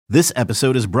This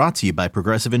episode is brought to you by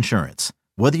Progressive Insurance.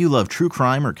 Whether you love true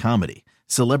crime or comedy,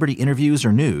 celebrity interviews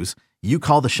or news, you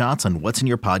call the shots on what's in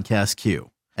your podcast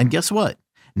queue. And guess what?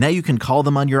 Now you can call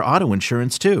them on your auto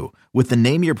insurance too with the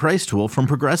Name Your Price tool from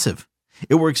Progressive.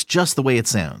 It works just the way it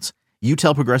sounds. You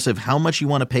tell Progressive how much you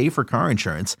want to pay for car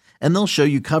insurance, and they'll show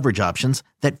you coverage options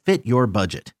that fit your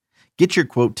budget. Get your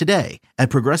quote today at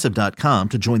Progressive.com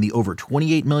to join the over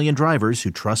 28 million drivers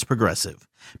who trust Progressive.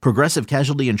 Progressive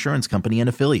Casualty Insurance Company and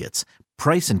Affiliates.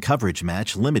 Price and coverage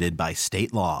match limited by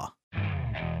state law.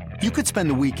 You could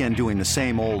spend the weekend doing the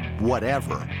same old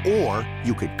whatever, or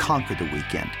you could conquer the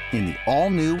weekend in the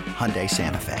all-new Hyundai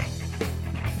Santa Fe.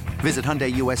 Visit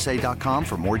HyundaiUSA.com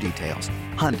for more details.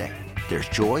 Hyundai, there's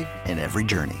joy in every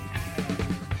journey.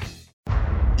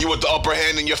 You want the upper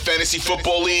hand in your fantasy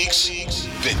football leagues?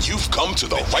 Then you've come to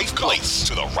the right place.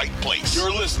 You're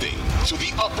listening to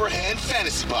the Upper Hand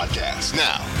Fantasy Podcast.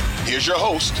 Now, here's your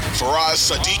host,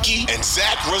 Faraz Siddiqui and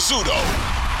Zach Rizzuto.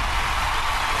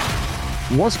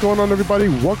 What's going on, everybody?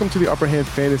 Welcome to the Upper Hand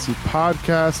Fantasy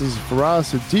Podcast. This is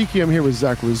Faraz Siddiqui. I'm here with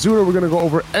Zach Rizzuto. We're going to go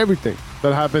over everything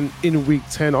that happened in Week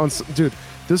 10. Dude,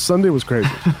 this Sunday was crazy.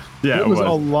 Yeah, it was a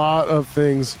lot of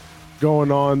things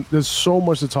going on. There's so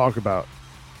much to talk about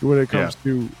when it comes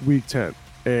to Week 10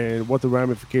 and what the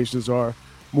ramifications are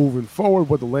moving forward,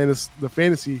 what the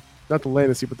fantasy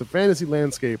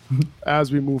landscape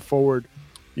as we move forward,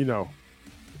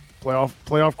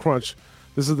 playoff crunch.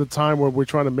 This is the time where we're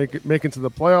trying to make into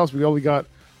the playoffs. We only got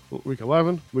week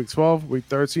 11, week 12, week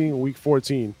 13, week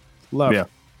 14 left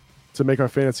to make our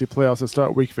fantasy playoffs that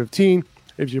start week 15.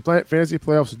 If your fantasy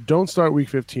playoffs don't start week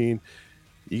 15,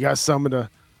 you got something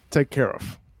to take care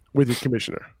of with your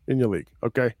commissioner in your league,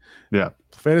 okay? Yeah.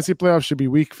 Fantasy playoffs should be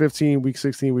week 15, week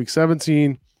 16, week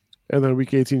 17, and then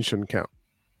week 18 shouldn't count,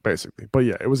 basically. But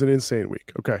yeah, it was an insane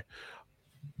week, okay?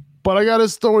 But I got a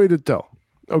story to tell,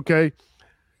 okay?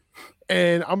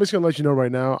 And I'm just going to let you know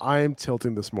right now, I am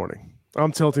tilting this morning.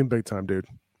 I'm tilting big time, dude.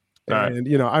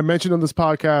 And, I mentioned on this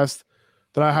podcast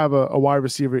that I have a wide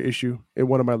receiver issue in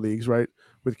one of my leagues, right?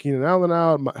 With Keenan Allen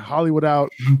out, Hollywood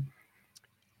out,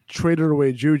 traded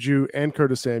away Juju and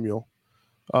Curtis Samuel.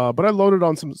 But I loaded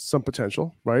on some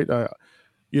potential, right?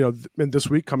 And this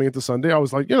week coming into Sunday, I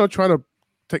was like, trying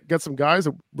to get some guys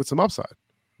with some upside,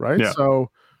 right? Yeah.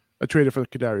 So I traded for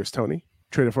Kadarius Toney,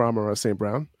 traded for Amon-Ra St.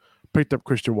 Brown, picked up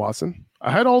Christian Watson.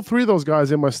 I had all three of those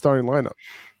guys in my starting lineup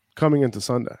coming into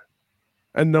Sunday.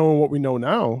 And knowing what we know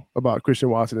now about Christian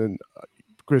Watson and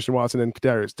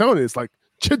Kadarius Toney, it's like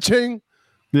cha-ching,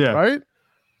 right?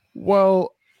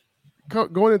 Well,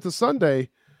 going into Sunday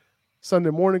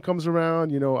morning comes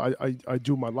around, I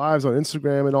do my lives on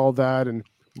Instagram and all that. And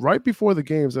right before the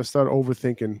games, I started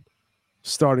overthinking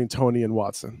starting Toney and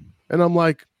Watson. And I'm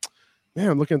like, man,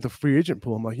 I'm looking at the free agent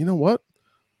pool. I'm like, you know what?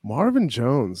 Marvin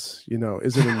Jones,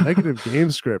 is in a negative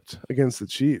game script against the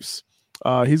Chiefs.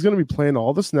 He's going to be playing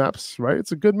all the snaps, right?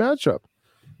 It's a good matchup.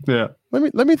 Yeah.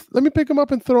 Let me pick him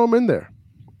up and throw him in there.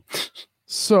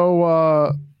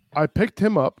 So I picked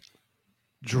him up,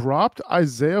 dropped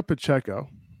Isaiah Pacheco,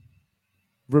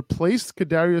 replaced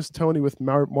Kadarius Toney with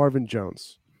Marvin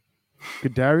Jones.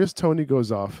 Kadarius Toney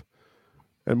goes off,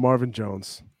 and Marvin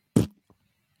Jones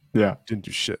didn't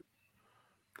do shit.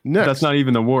 Next, that's not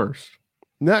even the worst.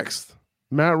 Next,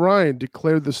 Matt Ryan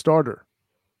declared the starter.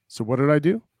 So what did I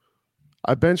do?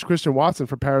 I benched Christian Watson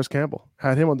for Paris Campbell.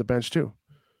 Had him on the bench too.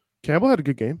 Campbell had a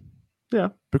good game. Yeah.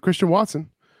 But Christian Watson,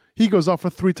 he goes off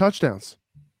for 3 touchdowns.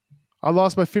 I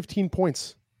lost by 15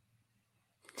 points.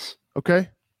 Okay?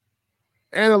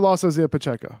 And I lost Isaiah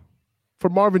Pacheco for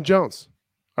Marvin Jones.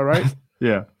 All right?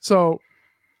 Yeah. So,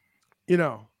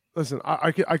 listen,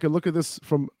 I could look at this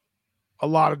from a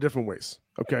lot of different ways.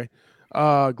 Okay?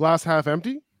 Glass half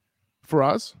empty for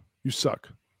us. You suck.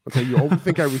 Okay? You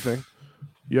overthink everything.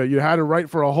 You had it right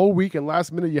for a whole week, and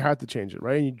last minute you had to change it,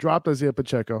 right? And you dropped Isaiah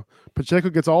Pacheco. Pacheco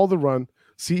gets all the run.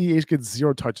 CEH gets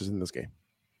 0 touches in this game.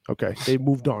 Okay? They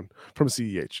moved on from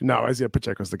CEH. Now Isaiah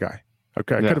Pacheco's the guy.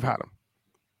 Okay? I could have had him.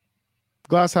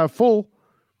 Glass half full,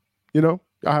 I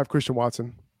have Christian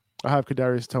Watson. I have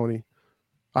Kadarius Toney.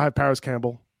 I have Paris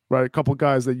Campbell, right? A couple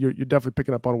guys that you're definitely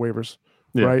picking up on waivers,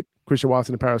 right? Christian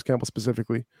Watson and Paris Campbell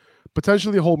specifically.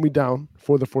 Potentially hold me down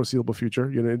for the foreseeable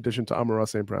future, in addition to Amon-Ra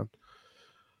St. Brown.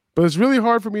 But it's really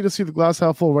hard for me to see the glass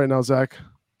half full right now, Zach.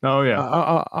 Oh,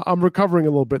 yeah. I'm recovering a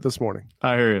little bit this morning.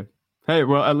 I hear you. Hey,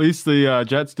 well, at least the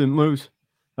Jets didn't lose.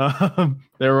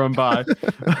 They were on bye.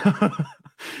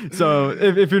 So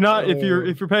if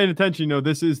you're paying attention,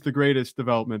 this is the greatest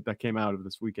development that came out of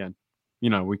this weekend,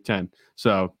 week 10.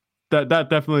 So that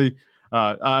definitely,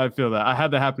 I feel that. I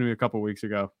had that happen to me a couple of weeks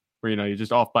ago where, you're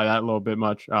just off by that little bit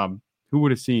much. who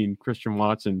would have seen Christian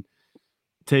Watson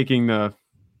taking the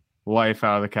life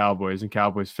out of the Cowboys and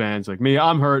Cowboys fans like me?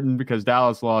 I'm hurting because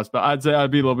Dallas lost, but I'd say I'd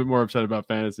be a little bit more upset about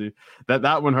fantasy.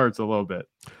 That one hurts a little bit.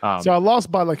 So I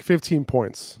lost by like 15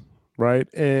 points, right?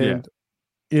 And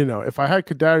if I had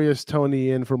Kadarius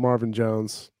Toney in for Marvin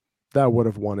Jones, that would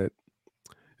have won it.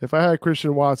 If I had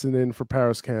Christian Watson in for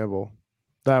Paris Campbell,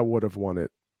 that would have won it.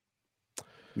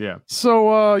 Yeah.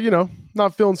 So,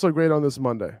 not feeling so great on this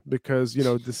Monday because,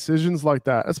 decisions like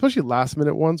that, especially last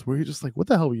minute ones where you're just like, what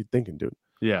the hell were you thinking, dude?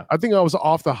 Yeah. I think I was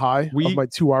off the high of my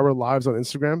 2-hour lives on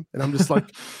Instagram. And I'm just like,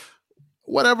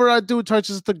 whatever I do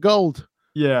touches the gold.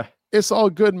 Yeah. It's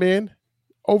all good, man.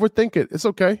 Overthink it. It's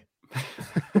okay.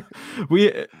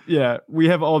 We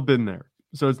have all been there.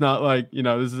 So it's not like,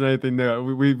 this is anything that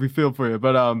we feel for you.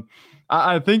 But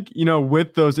I think,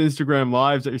 with those Instagram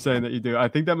lives that you're saying that you do, I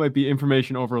think that might be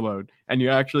information overload. And you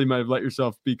actually might have let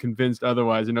yourself be convinced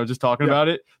otherwise, just talking about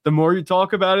it. The more you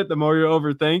talk about it, the more you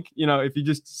overthink. If you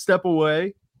just step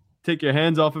away, take your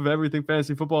hands off of everything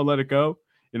fantasy football and let it go,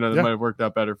 that might have worked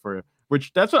out better for you.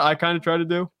 Which that's what I kind of try to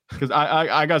do because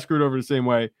I got screwed over the same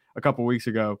way a couple weeks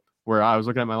ago where I was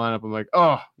looking at my lineup. I'm like,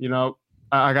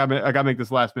 I got to make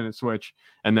this last minute switch.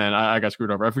 And then I got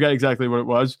screwed over. I forget exactly what it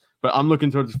was, but I'm looking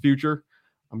towards the future.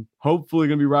 I'm hopefully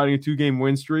going to be riding a 2-game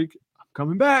win streak. I'm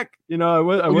coming back. I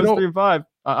was 3-5.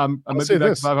 I might be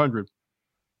back to 500.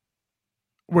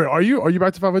 Wait, are you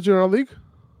back to 500 in our league?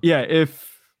 Yeah. If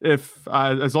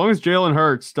as long as Jalen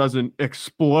Hurts doesn't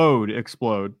explode,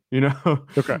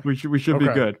 okay, we should be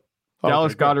good.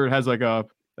 Dallas Goedert has like a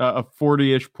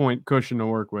 40-ish point cushion to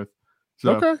work with.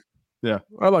 So, okay. Yeah.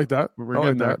 I like that. We're I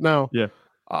like there. that. Now, yeah.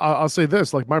 I'll say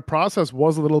this, like my process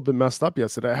was a little bit messed up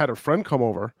yesterday. I had a friend come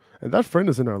over and that friend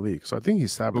is in our league. So I think he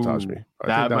sabotaged me.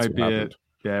 That might be it.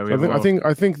 Yeah.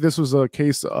 I think this was a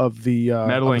case of the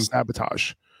meddling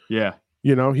sabotage. Yeah.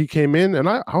 He came in and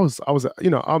I was,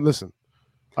 listen,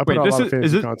 I put out a lot of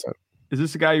fantasy content. Is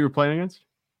this the guy you were playing against?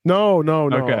 No.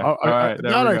 Okay.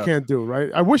 I can't do, right?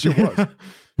 I wish it was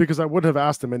because I wouldn't have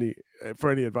asked him for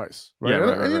any advice. Right.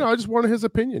 Yeah, and I just wanted his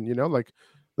opinion,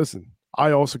 listen,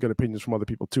 I also get opinions from other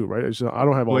people too, right? It's just, I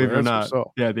don't have all the answers. Not.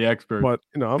 So the expert. But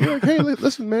I'm like, hey,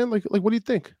 listen, man, like what do you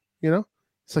think?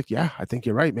 It's like, yeah, I think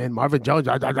you're right, man. Marvin Jones.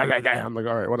 I'm like,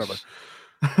 all right, whatever.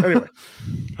 Anyway,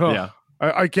 yeah,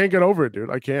 I can't get over it, dude.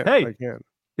 I can't. Hey, I can't.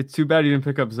 It's too bad you didn't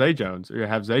pick up Zay Jones or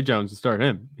have Zay Jones to start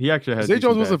him. He actually had Zay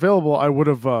Jones was available. I would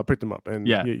have picked him up, and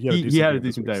yeah, he had a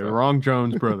decent day. Wrong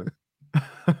Jones brother.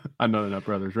 I know they're not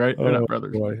brothers, right? They're not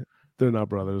brothers. Boy. They're not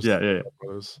brothers. Yeah.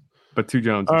 Brothers. But 2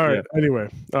 Jones. All right. Yeah. Anyway.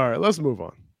 All right. Let's move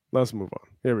on.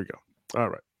 Here we go. All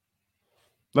right.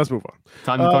 Let's move on.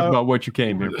 Time to talk about what you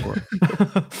came here for.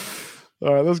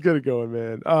 All right. Let's get it going,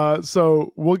 man.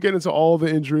 So we'll get into all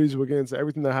the injuries. We'll get into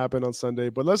everything that happened on Sunday.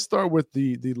 But let's start with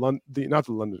the not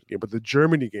the London game, but the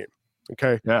Germany game.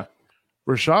 Okay. Yeah.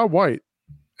 Rachaad White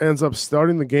ends up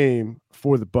starting the game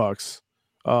for the Bucks.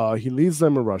 He leads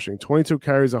them in rushing, 22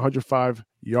 carries, 105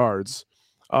 yards.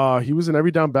 He was an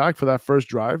every down back for that first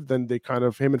drive. Then they him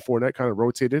and Fournette kind of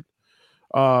rotated,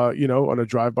 on a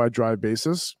drive-by-drive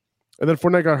basis. And then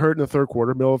Fournette got hurt in the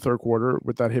middle of the third quarter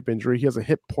with that hip injury. He has a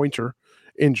hip pointer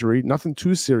injury, nothing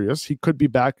too serious. He could be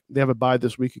back. They have a bye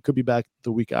this week. He could be back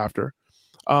the week after.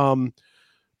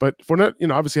 But Fournette,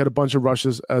 obviously had a bunch of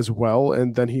rushes as well.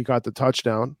 And then he got the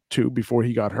touchdown too before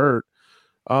he got hurt.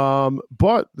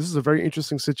 But this is a very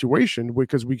interesting situation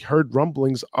because we heard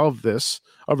rumblings of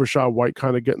Rachaad White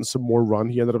kind of getting some more run.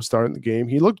 He ended up starting the game.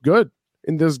 He looked good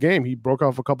in this game. He broke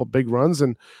off a couple big runs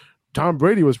and Tom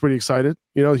Brady was pretty excited.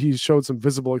 He showed some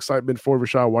visible excitement for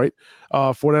Rachaad White.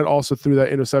 Fournette also threw that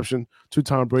interception to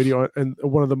Tom Brady and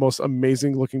one of the most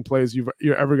amazing looking plays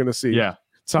you're ever going to see. Yeah.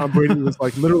 Tom Brady was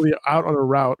like literally out on a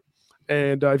route.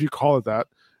 And if you call it that,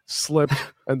 slipped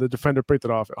and the defender picked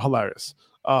it off. Hilarious.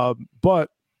 But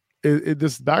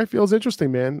this backfield is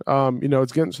interesting, man.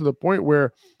 It's getting to the point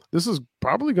where this is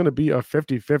probably going to be a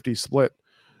 50-50 split,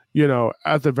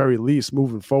 at the very least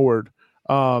moving forward.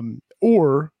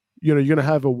 Or, you're going to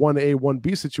have a 1A,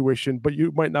 1B situation, but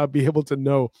you might not be able to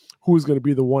know who's going to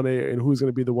be the 1A and who's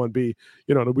going to be the 1B,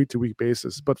 on a week-to-week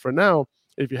basis. But for now,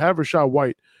 if you have Rachaad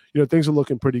White, things are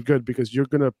looking pretty good because you're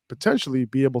going to potentially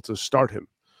be able to start him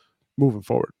moving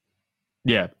forward.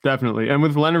 Yeah, definitely. And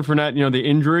with Leonard Fournette, the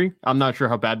injury, I'm not sure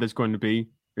how bad that's going to be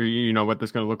or, what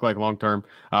that's going to look like long term.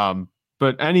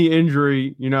 But any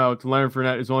injury, to Leonard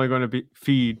Fournette is only going to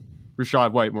feed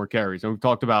Rachaad White more carries. And we've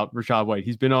talked about Rachaad White.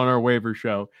 He's been on our waiver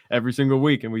show every single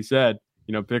week. And we said,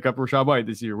 pick up Rachaad White.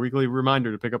 This is your weekly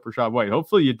reminder to pick up Rachaad White.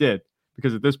 Hopefully you did,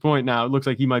 because at this point now, it looks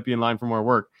like he might be in line for more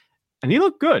work. And he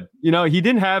looked good. He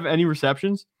didn't have any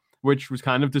receptions, which was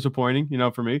kind of disappointing,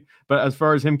 for me. But as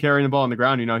far as him carrying the ball on the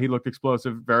ground, he looked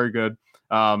explosive, very good.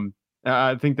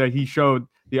 I think that he showed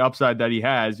the upside that he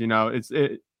has.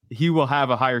 He will have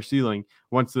a higher ceiling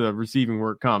once the receiving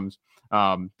work comes.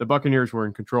 The Buccaneers were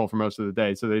in control for most of the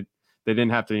day, so they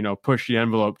didn't have to, push the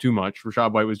envelope too much.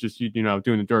 Rachaad White was just, doing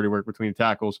the dirty work between the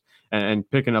tackles and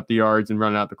picking up the yards and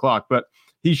running out the clock. But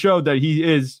he showed that he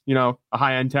is, a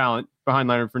high-end talent behind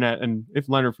Leonard Fournette. And if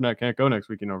Leonard Fournette can't go next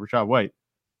week, Rachaad White,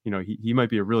 he might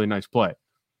be a really nice play.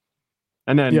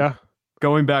 And then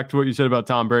going back to what you said about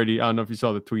Tom Brady, I don't know if you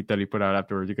saw the tweet that he put out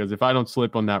afterwards, because if I don't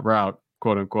slip on that route,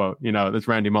 quote unquote, that's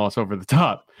Randy Moss over the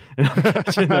top. I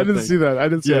didn't see that. I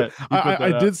didn't see it.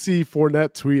 I did see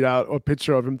Fournette tweet out a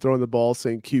picture of him throwing the ball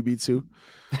saying QB2.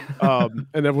 And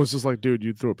everyone's just like, dude,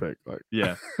 you threw a pick. Like,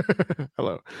 yeah.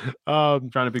 Hello.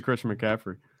 Trying to be Christian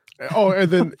McCaffrey. Oh, and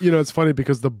then, it's funny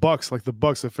because the Bucks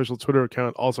official Twitter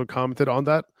account also commented on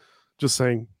that, just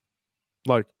saying,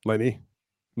 like, Lenny.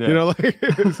 Yeah.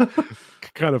 It's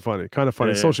kind of funny.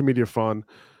 Yeah, social media fun.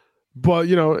 But,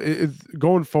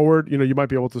 going forward, you might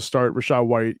be able to start Rachaad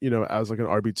White, as like an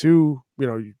RB2.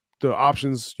 The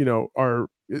options, are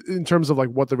in terms of like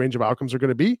what the range of outcomes are going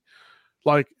to be,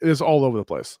 like it's all over the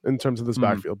place in terms of this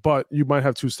backfield. But you might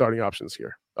have two starting options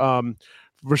here.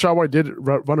 Rachaad White did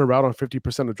run a route on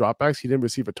 50% of dropbacks. He didn't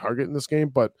receive a target in this game,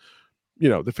 but, the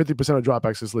 50% of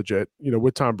dropbacks is legit.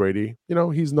 With Tom Brady,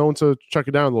 he's known to check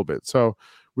it down a little bit. So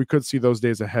we could see those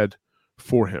days ahead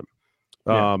for him.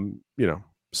 Yeah.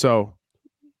 So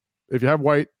if you have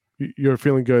White, you're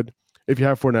feeling good. If you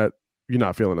have Fournette, you're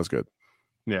not feeling as good.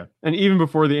 Yeah. And even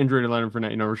before the injury to Leonard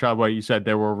Fournette, Rachaad White, you said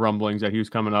there were rumblings that he was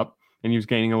coming up and he was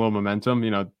gaining a little momentum.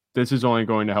 This is only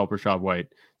going to help Rachaad White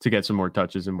to get some more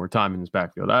touches and more time in his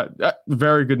backfield.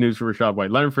 Very good news for Rachaad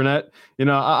White. Leonard Fournette,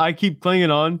 I keep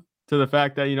clinging on to the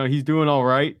fact that, he's doing all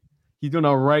right. He's doing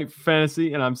all right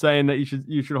fantasy, and I'm saying that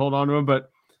you should hold on to him, but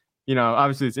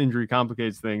obviously this injury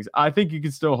complicates things. I think you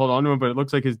can still hold on to him, but it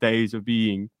looks like his days of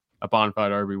being a bona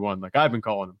fide RB1, like I've been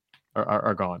calling him,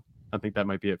 are gone. I think that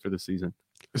might be it for this season.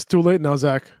 It's too late now,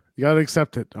 Zach. You got to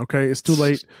accept it. Okay. It's too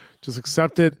late. Just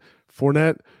accept it.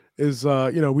 Fournette is,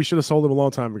 we should have sold him a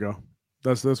long time ago.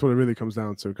 That's what it really comes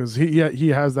down to. Because he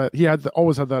has that. He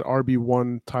always had that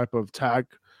RB1 type of tag,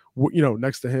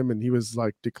 next to him, and he was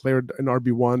like declared an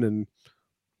RB1, and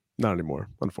not anymore.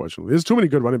 Unfortunately, there's too many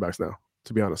good running backs now,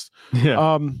 to be honest. Yeah.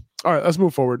 All right, let's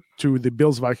move forward to the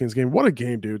Bills-Vikings game. What a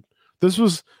game, dude. This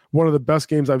was one of the best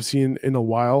games I've seen in a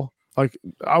while. Like,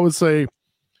 I would say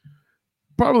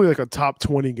probably like a top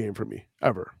 20 game for me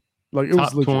ever. Like, it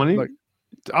top was 20? Like,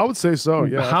 I would say so,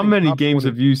 yeah. How many games 20.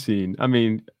 Have you seen? I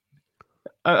mean,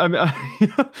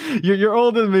 you're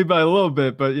older than me by a little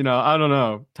bit, but, I don't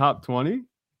know. Top 20?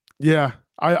 Yeah.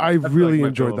 I really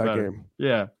enjoyed that game.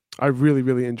 Yeah. I really,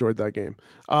 really enjoyed that game.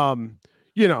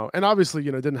 And obviously,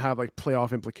 didn't have like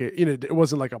playoff implication. It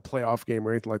wasn't like a playoff game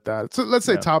or anything like that. So let's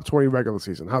say top 20 regular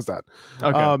season. How's that?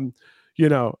 Okay.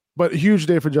 But a huge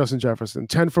day for Justin Jefferson.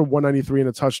 10 for 193 and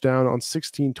a touchdown on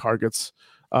 16 targets.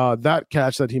 That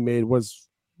catch that he made was,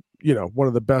 one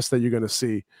of the best that you're going to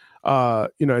see. And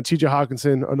TJ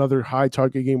Hawkinson, another high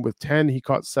target game with 10. He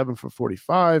caught 7 for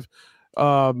 45.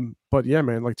 But yeah,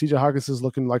 man, like TJ Hawkinson is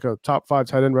looking like a top 5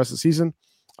 tight end rest of the season.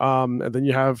 And then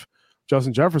you have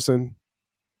Justin Jefferson.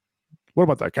 What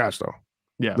about that catch, though?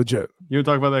 Yeah. Legit. You want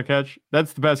to talk about that catch?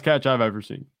 That's the best catch I've ever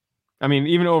seen. I mean,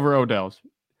 even over Odell's.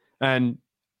 And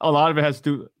a lot of it has to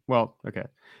do, a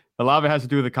lot of it has to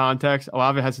do with the context. A lot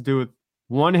of it has to do with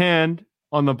one hand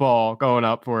on the ball going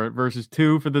up for it versus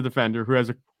 2 for the defender who has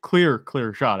a clear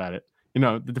shot at it.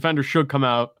 The defender should come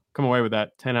away with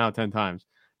that 10 out of 10 times.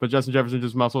 But Justin Jefferson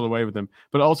just muscled away with him.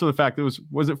 But also the fact that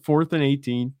was it 4th and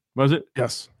 18? Was it?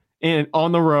 Yes. And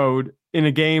on the road in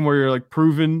a game where you're like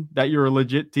proving that you're a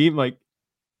legit team, like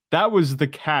that was the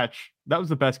catch. That was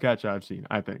the best catch I've seen,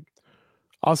 I think.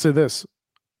 I'll say this.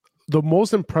 The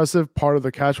most impressive part of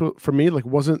the catch for me, like,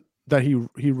 wasn't that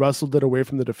he wrestled it away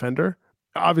from the defender.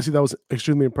 Obviously, that was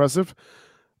extremely impressive.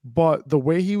 But the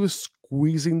way he was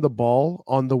squeezing the ball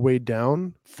on the way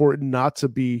down for it not to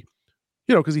be,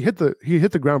 because he hit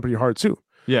the ground pretty hard too.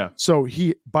 Yeah. So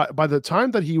he by the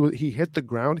time that he hit the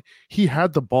ground, he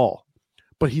had the ball,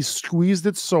 but he squeezed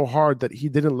it so hard that he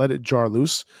didn't let it jar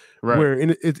loose. Right. Where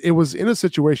it was in a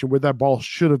situation where that ball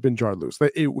should have been jarred loose.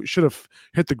 That it should have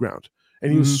hit the ground,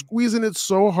 and he was squeezing it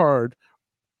so hard,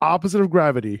 opposite of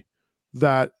gravity,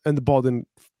 and the ball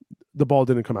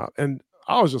didn't come out. And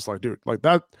I was just like, dude, like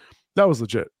that was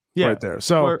legit right there.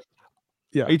 So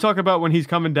yeah, are you talking about when he's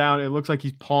coming down? It looks like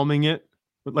he's palming it.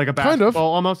 Like a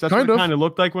basketball almost. That's what it kind of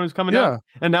looked like when it was coming down.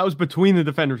 And that was between the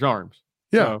defender's arms.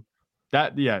 Yeah. So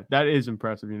that is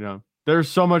impressive, there's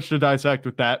so much to dissect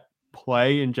with that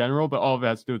play in general, but all of it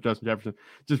has to do with Justin Jefferson.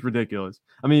 Just ridiculous.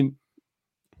 I mean,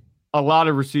 a lot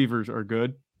of receivers are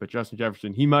good, but Justin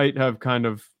Jefferson, he might have kind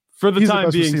of, for the time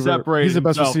being, separated. He's the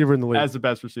best receiver in the league. As the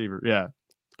best receiver, yeah.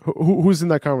 Who's in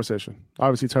that conversation?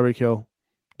 Obviously, Tyreek Hill,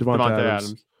 Devontae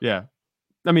Adams. Yeah.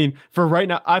 I mean, for right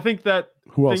now, I think that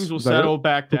things will settle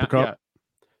back down. Yeah.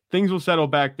 Things will settle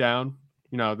back down.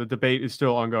 You know, the debate is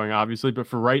still ongoing, obviously, but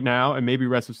for right now, and maybe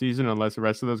rest of the season, unless the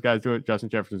rest of those guys do it, Justin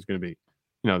Jefferson is going to be,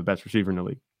 the best receiver in the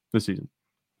league this season.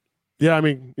 Yeah, I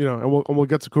mean, and we'll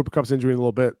get to Cooper Kupp's injury in a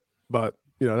little bit, but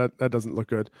that doesn't look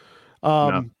good.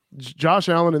 No. Josh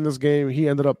Allen in this game, he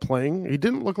ended up playing. He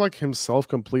didn't look like himself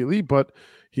completely, but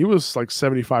he was like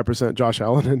 75% Josh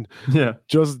Allen, and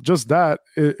just that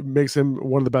it makes him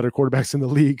one of the better quarterbacks in the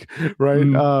league,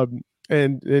 right?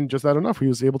 And just that enough, he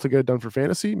was able to get it done for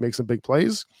fantasy, make some big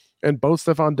plays, and both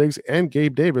Stephon Diggs and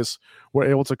Gabe Davis were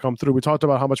able to come through. We talked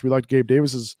about how much we liked Gabe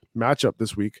Davis's matchup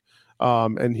this week,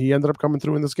 and he ended up coming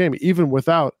through in this game, even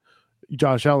without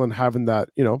Josh Allen having that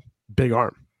big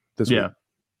arm this week.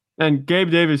 And Gabe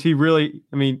Davis, he was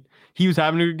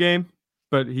having a good game,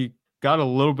 but he got a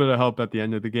little bit of help at the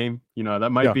end of the game.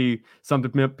 That might be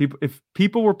something if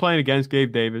people were playing against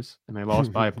Gabe Davis and they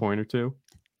lost by a point or two,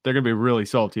 they're going to be really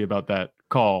salty about that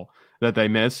call that they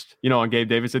missed, on Gabe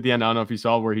Davis at the end. I don't know if you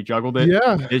saw where he juggled it.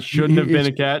 Yeah. It shouldn't have been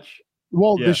a catch.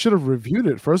 Well, they should have reviewed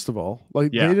it, first of all. They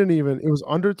didn't even, it was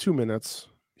under 2 minutes.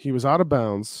 He was out of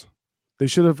bounds. They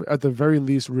should have, at the very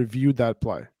least, reviewed that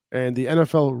play. And the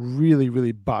NFL really,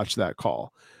 really botched that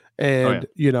call. And,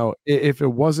 if it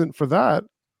wasn't for that,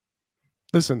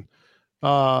 listen,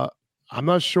 I'm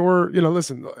not sure,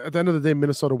 listen, at the end of the day,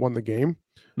 Minnesota won the game,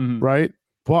 right?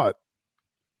 But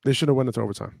they should have went into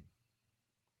overtime.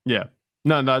 Yeah.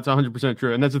 No, it's 100%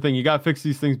 true. And that's the thing. You got to fix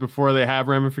these things before they have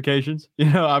ramifications.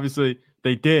 Obviously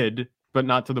they did, but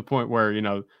not to the point where,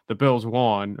 the Bills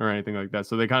won or anything like that.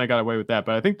 So they kind of got away with that.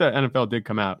 But I think the NFL did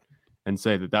come out and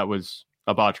say that was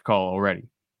a botch call already.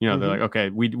 They're like, okay,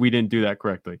 we didn't do that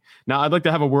correctly. Now I'd like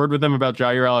to have a word with them about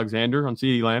Jair Alexander on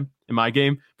CeeDee Lamb in my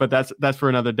game, but that's for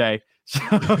another day.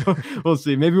 So we'll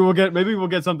see. Maybe we'll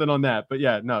get something on that. But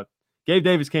yeah, no, Gabe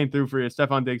Davis came through for you.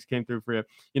 Stephon Diggs came through for you.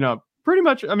 Pretty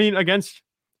much, I mean, against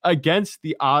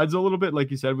the odds a little bit, like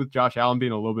you said, with Josh Allen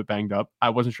being a little bit banged up. I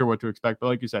wasn't sure what to expect, but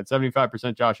like you said,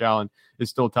 75% Josh Allen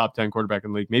is still top 10 quarterback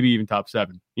in the league, maybe even top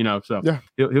 7, so yeah,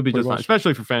 he'll be just fine,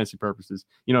 especially for fantasy purposes.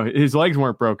 His legs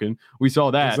weren't broken. We saw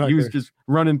that. Exactly. He was just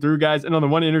running through guys. And on the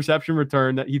one interception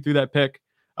return that he threw that pick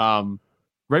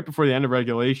right before the end of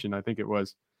regulation, I think it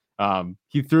was,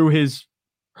 he threw his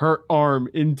hurt arm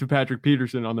into Patrick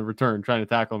Peterson on the return, trying to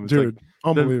tackle him. It's dude,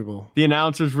 unbelievable. The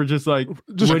announcers were just like,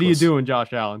 what are you doing,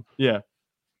 Josh Allen? Yeah.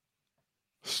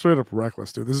 Straight up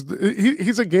reckless, dude.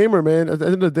 He's a gamer, man. At the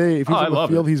end of the day, if he's on the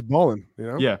field, he's balling.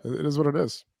 Yeah. It is what it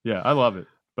is. Yeah, I love it.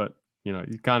 But, you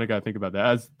kind of got to think about that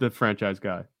as the franchise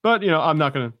guy. But, I'm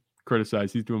not going to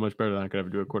criticize. He's doing much better than I could ever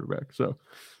do at quarterback. So,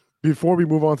 before we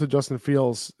move on to Justin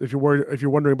Fields, if you're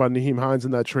wondering about Nyheim Hines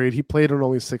in that trade, he played on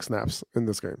only 6 snaps in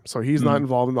this game. So he's not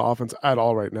involved in the offense at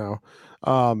all right now.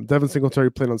 Devin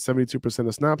Singletary played on 72%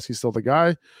 of snaps. He's still the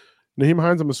guy. Nyheim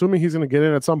Hines, I'm assuming he's going to get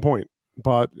in at some point,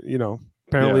 but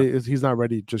apparently he's not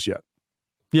ready just yet.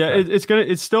 Yeah,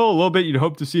 it's still a little bit. You'd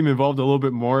hope to see him involved a little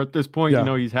bit more at this point.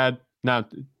 Yeah. He's had now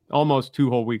almost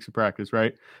 2 whole weeks of practice,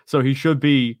 right? So he should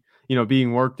be,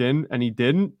 being worked in, and he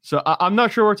didn't. So I'm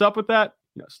not sure what's up with that.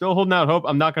 Still holding out hope.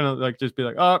 I'm not going to just be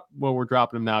like, oh, well, we're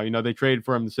dropping him now. They traded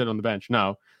for him to sit on the bench.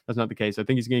 No, that's not the case. I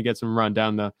think he's going to get some run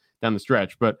down the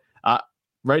stretch. But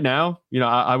right now,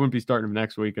 I wouldn't be starting him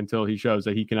next week until he shows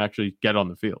that he can actually get on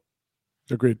the field.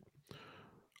 Agreed.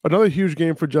 Another huge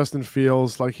game for Justin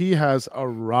Fields. He has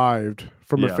arrived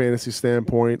from a fantasy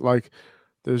standpoint.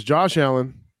 There's Josh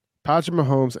Allen, Patrick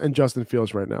Mahomes, and Justin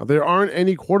Fields right now. There aren't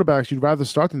any quarterbacks you'd rather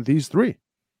start than these 3.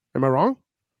 Am I wrong?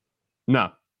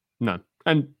 No, none.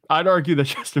 And I'd argue that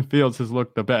Justin Fields has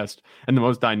looked the best and the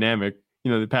most dynamic,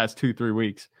 the past 2-3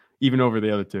 weeks, even over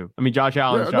the other 2. I mean, Josh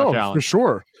Allen is Josh Allen. For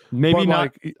sure. Maybe but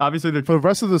not. Obviously, for the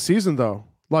rest of the season, though,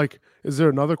 is there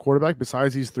another quarterback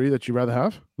besides these 3 that you'd rather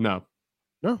have? No,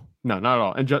 not at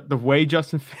all. And the way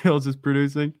Justin Fields is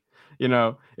producing,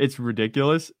 it's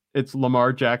ridiculous. It's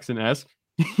Lamar Jackson-esque,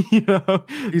 He's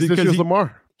this year's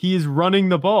Lamar. He is running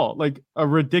the ball a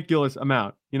ridiculous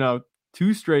amount,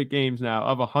 2 straight games now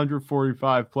of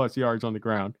 145 plus yards on the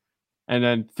ground, and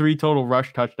then 3 total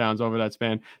rush touchdowns over that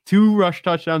span. 2 rush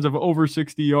touchdowns of over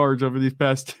 60 yards over these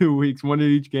past 2 weeks, 1 in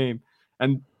each game,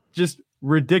 and just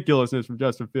ridiculousness from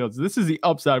Justin Fields. This is the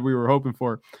upside we were hoping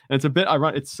for, and it's a bit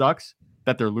ironic. It sucks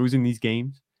that they're losing these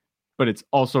games, but it's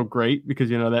also great because,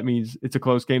 that means it's a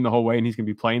close game the whole way and he's going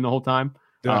to be playing the whole time.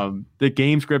 Yeah. The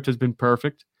game script has been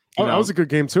perfect. That was a good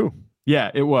game too.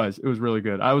 Yeah, it was. It was really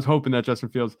good. I was hoping that Justin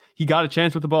Fields, he got a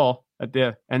chance with the ball at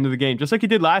the end of the game, just like he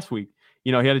did last week.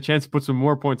 He had a chance to put some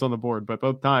more points on the board, but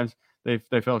both times they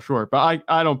fell short. But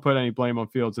I don't put any blame on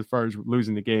Fields as far as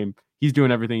losing the game. He's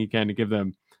doing everything he can to give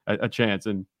them a chance.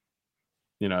 And,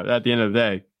 at the end of the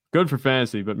day, good for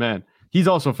fantasy, but man, he's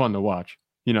also fun to watch.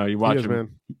 You watch him. Man.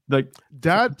 Like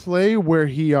that play where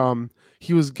he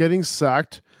was getting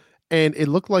sacked and it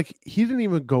looked like he didn't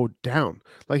even go down.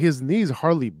 Like his knees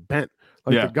hardly bent.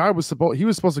 Like the guy was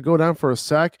supposed to go down for a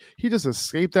sack. He just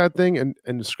escaped that thing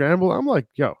and scrambled. I'm like,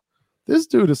 yo, this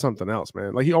dude is something else,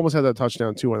 man. Like he almost had that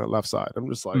touchdown too on that left side. I'm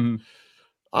just like,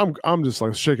 I'm just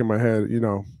like shaking my head.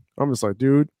 I'm just like,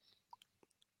 dude,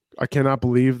 I cannot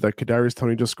believe that Kadarius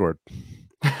Toney just scored.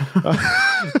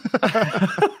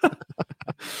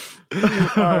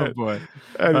 Oh boy.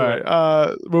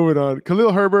 Anyway, moving on.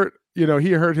 Khalil Herbert, he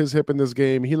hurt his hip in this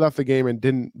game. He left the game and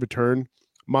didn't return.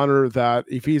 Monitor that.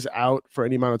 If he's out for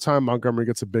any amount of time, Montgomery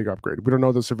gets a big upgrade. We don't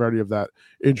know the severity of that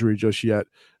injury just yet,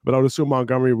 but I would assume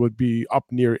Montgomery would be up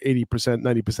near 80%,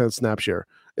 90% snap share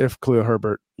if Khalil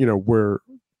Herbert, were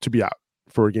to be out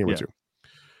for a game or two.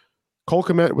 Cole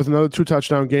Kmet with another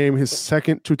 2-touchdown game, his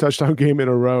second 2-touchdown game in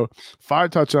a row,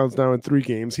 5 touchdowns now in 3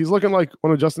 games. He's looking like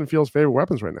one of Justin Fields' favorite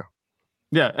weapons right now.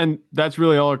 Yeah, and that's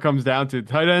really all it comes down to.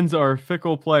 Tight ends are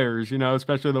fickle players,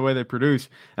 especially the way they produce.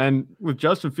 And with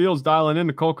Justin Fields dialing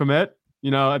into Cole Kmet,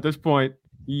 at this point,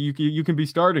 you can be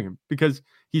starting him because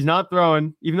he's not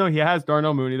throwing, even though he has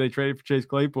Darnell Mooney. They traded for Chase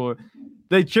Claypool.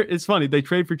 It's funny. They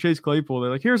trade for Chase Claypool.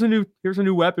 They're like, here's a new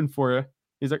weapon for you.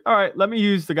 He's like, all right, let me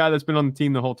use the guy that's been on the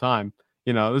team the whole time.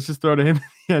 Let's just throw to him in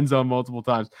the end zone multiple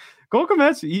times. Cole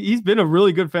Kmet, he's been a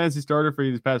really good fantasy starter for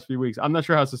you these past few weeks. I'm not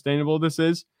sure how sustainable this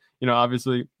is.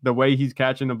 Obviously, the way he's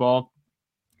catching the ball,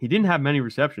 he didn't have many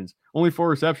receptions. Only 4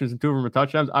 receptions and 2 of them were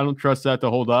touchdowns. I don't trust that to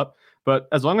hold up. But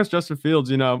as long as Justin Fields,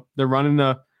 they're running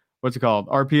the,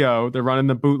 RPO. They're running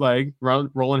the bootleg,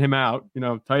 rolling him out.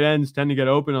 Tight ends tend to get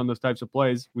open on those types of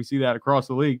plays. We see that across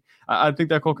the league. I think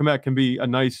that Cole Kmet can be a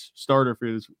nice starter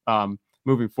for this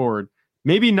moving forward.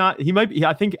 Maybe not. He might be.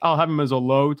 I think I'll have him as a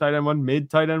low tight end 1, mid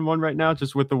tight end 1 right now,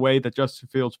 just with the way that Justin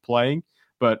Fields playing.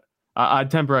 But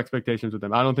I'd temper expectations with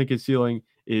him. I don't think his ceiling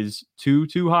is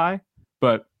too high,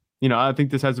 but I think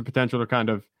this has the potential to kind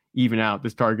of even out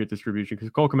this target distribution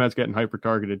because Cole Kmet's getting hyper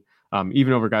targeted,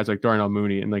 even over guys like Darnell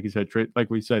Mooney and like you said,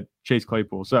 like we said, Chase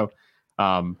Claypool. So,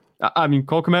 Cole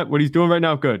Kmet, what he's doing right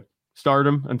now, good. Start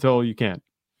him until you can't.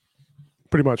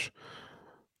 Pretty much.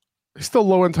 He's still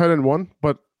low in tight end 1,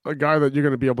 but a guy that you're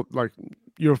going to be able,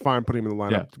 you're fine putting him in the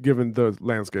lineup, given the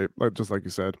landscape, just like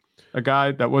you said. A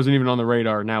guy that wasn't even on the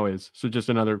radar now is. So just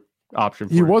another option.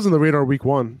 He was on the radar week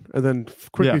 1 and then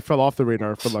quickly fell off the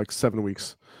radar for 7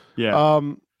 weeks. Yeah.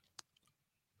 On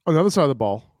the other side of the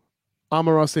ball,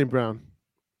 Amon-Ra St. Brown,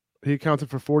 he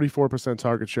accounted for 44%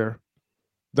 target share.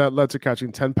 That led to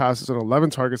catching 10 passes and 11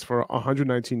 targets for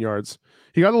 119 yards.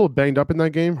 He got a little banged up in that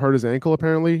game, hurt his ankle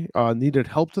apparently, needed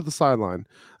help to the sideline,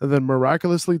 and then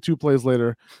miraculously 2 plays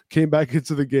later came back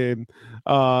into the game,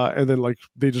 and then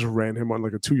they just ran him on a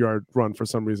 2-yard run for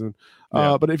some reason.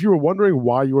 But if you were wondering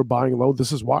why you were buying low,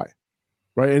 this is why,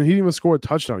 right? And he didn't even score a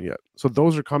touchdown yet, so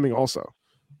those are coming also.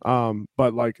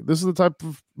 But this is the type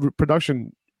of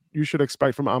production you should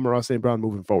expect from Amon-Ra St. Brown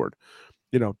moving forward.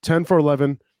 10 for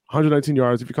 11. 119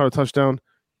 yards. If you caught a touchdown,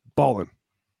 balling.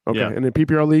 Okay. Yeah. And in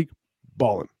PPR league,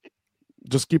 balling.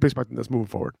 Just keep expecting this moving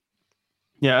forward.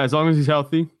 Yeah, as long as he's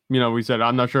healthy, we said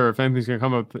I'm not sure if anything's going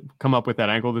to come up with that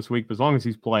ankle this week, but as long as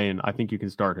he's playing, I think you can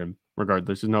start him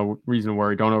regardless. There's no reason to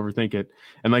worry. Don't overthink it.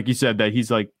 And like you said, that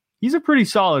he's a pretty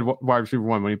solid wide receiver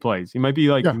 1 when he plays. He might be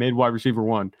mid wide receiver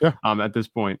 1 at this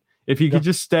point. If he could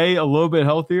just stay a little bit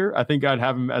healthier, I think I'd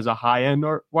have him as a high end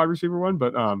wide receiver 1.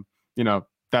 But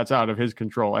that's out of his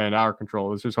control and our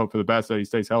control. Let's just hope for the best that he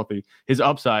stays healthy. His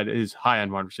upside is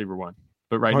high-end wide receiver 1.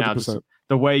 But right 100%. Now,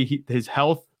 the way his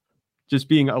health just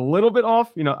being a little bit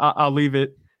off, I'll leave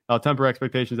it. I'll temper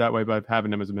expectations that way by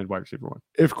having him as a mid wide receiver 1.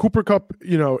 If Cooper Kupp,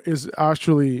 is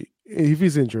actually, if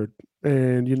he's injured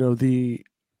and,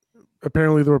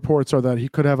 apparently the reports are that he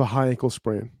could have a high ankle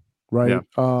sprain. Right.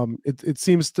 Yeah. It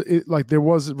seems like there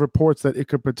was reports that it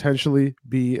could potentially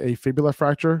be a fibula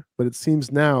fracture, but it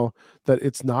seems now that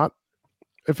it's not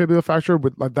a fibula fracture,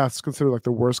 but that's considered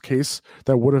the worst case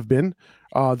that would have been.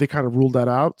 They kind of ruled that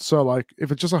out. So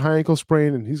if it's just a high ankle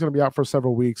sprain and he's going to be out for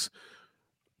several weeks,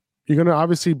 you're going to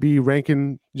obviously be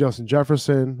ranking Justin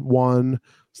Jefferson 1,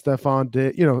 Stephon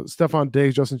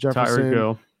Diggs, Justin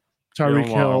Jefferson, Tyreek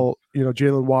Hill,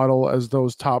 Jalen Waddle as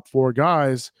those top 4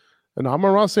 guys. And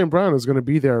Amon-Ra St. Brown is going to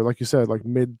be there, like you said, like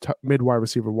mid wide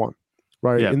receiver 1,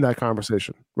 right? Yeah. In that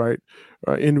conversation, right?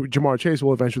 And Ja'Marr Chase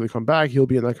will eventually come back. He'll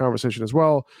be in that conversation as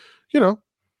well.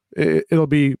 It'll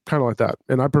be kind of like that.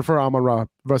 And I prefer Amon-Ra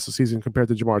the rest of the season compared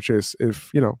to Ja'Marr Chase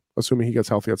if, assuming he gets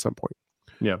healthy at some point.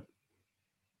 Yeah.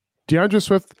 DeAndre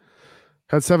Swift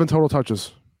had 7 total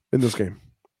touches in this game.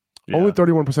 Yeah. Only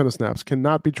 31% of snaps.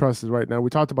 Cannot be trusted right now. We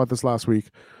talked about this last week,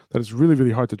 that it's really,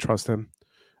 really hard to trust him.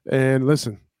 And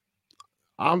listen,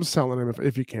 I'm selling him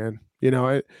if you can.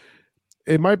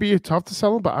 It might be tough to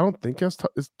sell him, but I don't think it's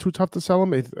too tough to sell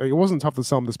him. It wasn't tough to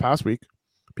sell him this past week.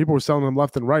 People were selling him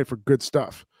left and right for good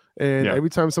stuff. And every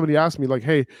time somebody asked me, like,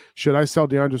 hey, should I sell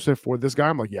DeAndre Swift for this guy?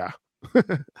 I'm like, yeah. For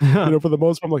the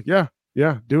most part, I'm like, yeah,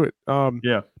 do it.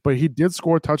 But he did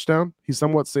score a touchdown. He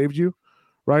somewhat saved you,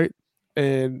 right?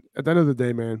 And at the end of the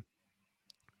day, man,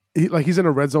 he's in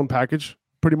a red zone package,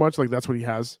 pretty much. Like, that's what he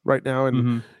has right now.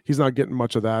 And he's not getting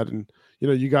much of that. And,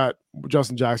 you got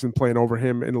Justin Jackson playing over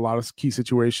him in a lot of key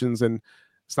situations. And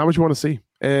it's not what you want to see.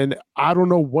 And I don't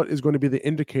know what is going to be the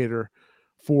indicator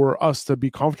for us to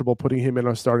be comfortable putting him in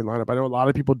our starting lineup. I know a lot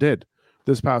of people did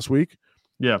this past week.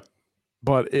 Yeah.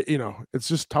 But, it's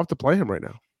just tough to play him right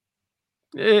now.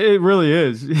 It really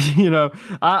is.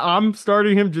 I'm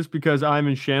starting him just because I'm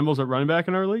in shambles at running back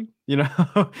in our league.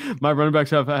 My running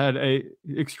backs have had a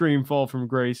extreme fall from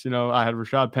grace. I had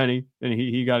Rashad Penny, and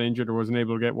he got injured or wasn't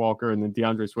able to get Walker, and then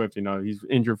DeAndre Swift, he's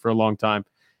injured for a long time.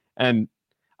 And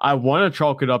I want to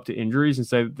chalk it up to injuries and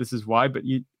say that this is why, but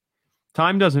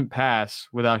time doesn't pass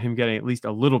without him getting at least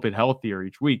a little bit healthier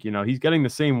each week. He's getting the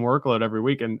same workload every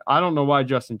week, and I don't know why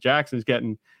Justin Jackson's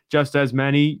getting just as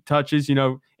many touches,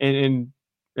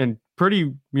 in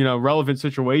pretty, relevant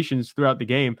situations throughout the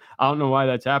game. I don't know why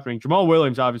that's happening. Jamal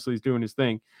Williams obviously is doing his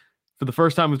thing. For the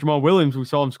first time with Jamal Williams, we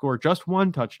saw him score just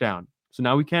 1 touchdown. So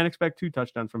now we can't expect 2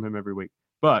 touchdowns from him every week.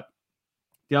 But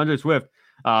DeAndre Swift,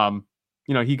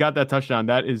 he got that touchdown.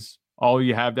 That is all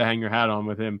you have to hang your hat on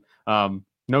with him.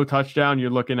 No touchdown, you're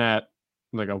looking at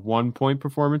like a 1-point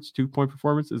performance, 2-point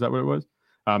performance. Is that what it was?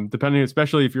 Depending,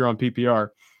 especially if you're on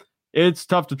PPR. It's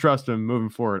tough to trust him moving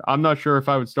forward. I'm not sure if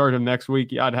I would start him next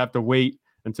week. I'd have to wait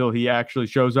until he actually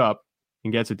shows up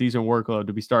and gets a decent workload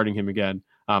to be starting him again.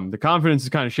 The confidence is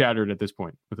kind of shattered at this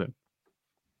point with him.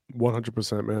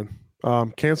 100%,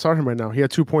 man. Can't start him right now. He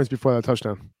had 2 points before that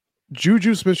touchdown.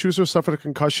 Juju Smith-Schuster suffered a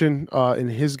concussion in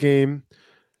his game.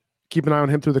 Keep an eye on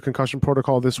him through the concussion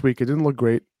protocol this week. It didn't look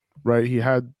great, right? He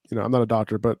had, I'm not a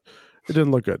doctor, but it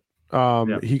didn't look good.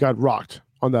 He got rocked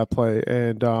on that play,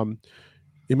 and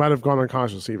he might have gone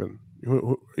unconscious even.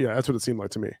 Yeah, that's what it seemed like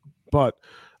to me. But,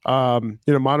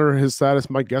 monitor his status.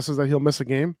 My guess is that he'll miss a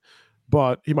game,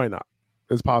 but he might not.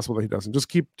 It's possible that he doesn't.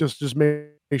 Just make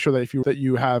sure that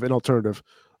you have an alternative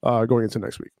going into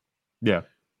next week. Yeah.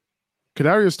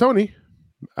 Kadarius Toney,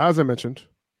 as I mentioned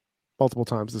multiple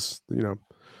times,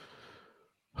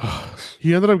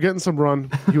 he ended up getting some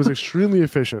run. He was extremely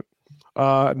efficient.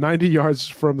 90 yards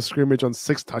from scrimmage on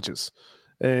 6 touches.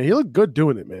 And he looked good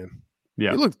doing it, man.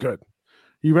 Yeah. He looked good.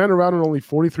 He ran around on only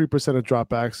 43% of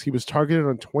dropbacks. He was targeted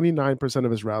on 29%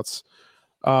 of his routes.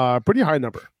 Pretty high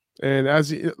number. And as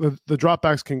the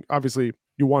dropbacks can, obviously,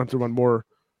 you want him to run more,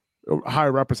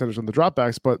 higher rep percentage on the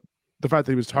dropbacks, but the fact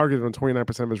that he was targeted on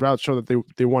 29% of his routes show that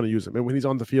they want to use him. And when he's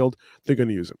on the field, they're going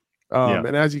to use him.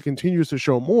 And as he continues to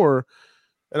show more,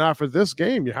 and after this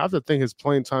game, you have to think his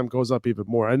playing time goes up even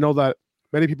more. I know that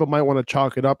many people might want to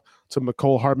chalk it up to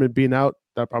Mecole Hardman being out.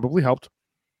 That probably helped.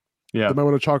 Yeah. They might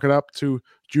want to chalk it up to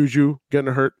Juju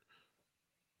getting hurt,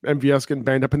 MVS getting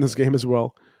banged up in this game as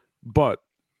well. But,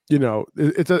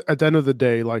 it's at the end of the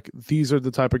day, like, these are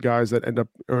the type of guys that end up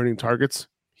earning targets.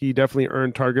 He definitely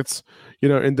earned targets,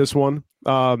 in this one.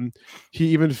 He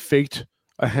even faked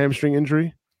a hamstring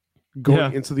injury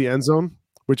going into the end zone,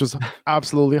 which is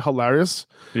absolutely hilarious.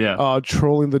 Yeah.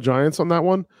 Trolling the Giants on that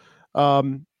one.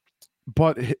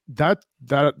 But that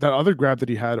other grab that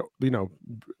he had,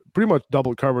 pretty much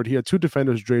double covered. He had 2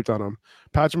 defenders draped on him.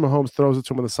 Patrick Mahomes throws it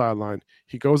to him on the sideline.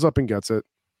 He goes up and gets it.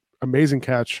 Amazing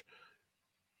catch.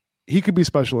 He could be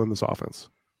special in this offense.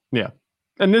 Yeah.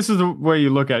 And this is the way you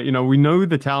look at it. We know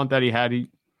the talent that he had. He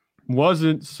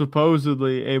wasn't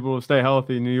supposedly able to stay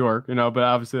healthy in New York, but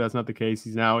obviously that's not the case.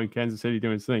 He's now in Kansas City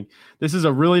doing his thing. This is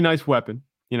a really nice weapon.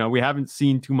 We haven't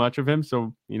seen too much of him,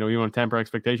 so, you want to temper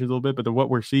expectations a little bit, but what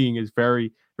we're seeing is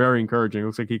very, very encouraging. It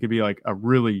looks like he could be like a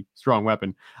really strong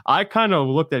weapon. I kind of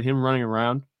looked at him running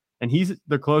around, and he's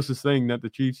the closest thing that the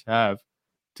Chiefs have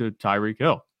to Tyreek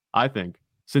Hill, I think.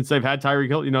 Since they've had Tyreek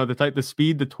Hill, the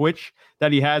speed, the twitch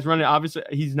that he has running, obviously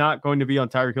he's not going to be on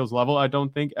Tyreek Hill's level, I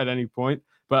don't think, at any point,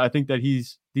 but I think that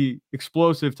he's the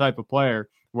explosive type of player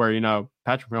where,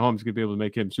 Patrick Mahomes is going to be able to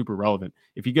make him super relevant.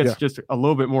 If he gets just a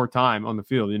little bit more time on the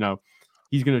field,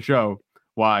 he's going to show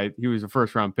why he was a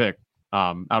first-round pick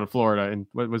out of Florida. And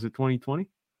what was it, 2020?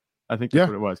 I think that's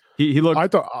what it was. He looked. I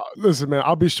thought, listen, man,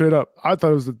 I'll be straight up. I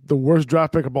thought it was the worst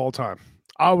draft pick of all time.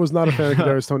 I was not a fan of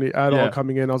Kadarius Toney at all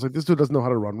coming in. I was like, this dude doesn't know how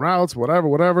to run routes,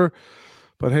 whatever.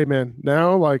 But hey, man,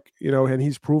 now, and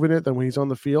he's proven it that when he's on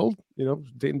the field,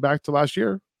 dating back to last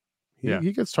year,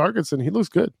 he gets targets and he looks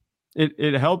good.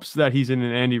 It helps that he's in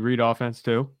an Andy Reid offense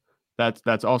too.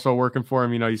 That's also working for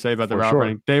him. You say about the route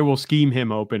running, they will scheme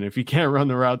him open if he can't run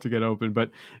the route to get open. But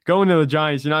going to the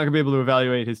Giants, you're not going to be able to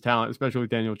evaluate his talent, especially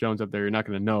with Daniel Jones up there. You're not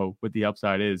going to know what the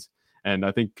upside is. And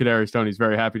I think Kadarius Toney is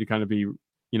very happy to kind of be,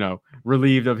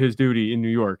 relieved of his duty in New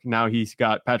York. Now he's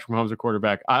got Patrick Mahomes, a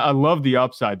quarterback. I love the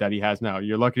upside that he has now.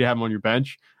 You're lucky to have him on your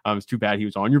bench. It's too bad he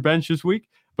was on your bench this week,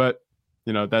 but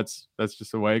that's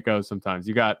just the way it goes sometimes.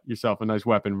 You got yourself a nice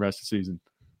weapon rest of the season.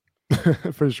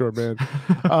 For sure, man.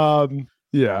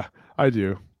 Yeah, I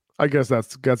do. I guess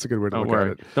that's a good way to look at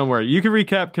it. Don't worry. You can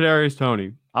recap Kadarius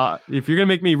Toney. If you're gonna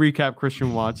make me recap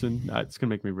Christian Watson, it's gonna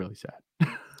make me really sad.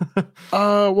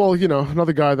 Well,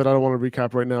 another guy that I don't want to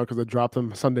recap right now because I dropped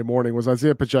him Sunday morning was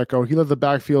Isaiah Pacheco. He led the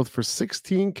backfield for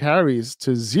 16 carries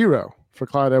to 0 for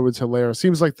Clyde Edwards-Helaire.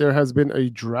 Seems like there has been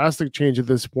a drastic change at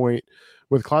this point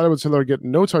with Clyde Edwards-Helaire getting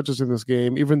no touches in this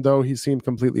game, even though he seemed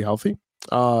completely healthy.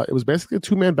 It was basically a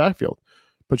two-man backfield.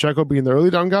 Pacheco being the early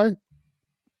down guy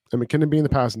and McKinnon being the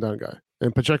passing down guy.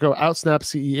 And Pacheco outsnapped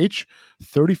CEH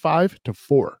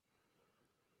 35-4.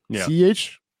 Yeah.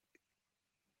 CEH,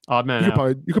 odd man.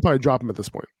 You could probably drop him at this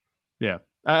point. Yeah.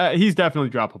 He's definitely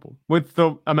droppable. With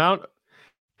the amount,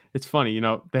 it's funny,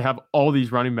 they have all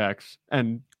these running backs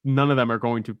and none of them are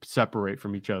going to separate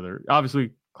from each other.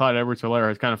 Obviously, Clyde Edwards-Helaire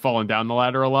has kind of fallen down the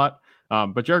ladder a lot.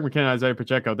 But Jerick McKinnon and Isaiah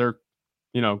Pacheco, they're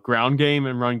ground game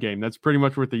and run game. That's pretty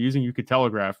much what they're using. You could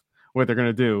telegraph what they're going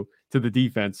to do to the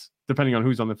defense, depending on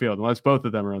who's on the field, unless both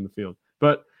of them are on the field.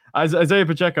 But Isaiah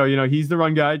Pacheco, he's the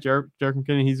run guy. Jerick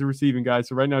McKinnon, he's the receiving guy.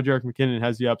 So right now, Jerick McKinnon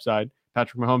has the upside.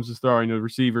 Patrick Mahomes is throwing the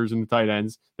receivers and the tight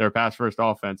ends. They're a pass-first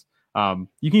offense.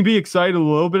 You can be excited a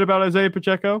little bit about Isaiah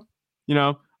Pacheco,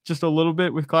 just a little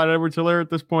bit with Clyde Edwards-Helaire at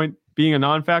this point being a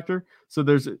non-factor. So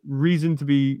there's reason to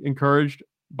be encouraged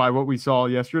by what we saw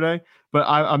yesterday, but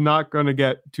I'm not going to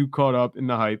get too caught up in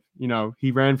the hype.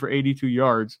 He ran for 82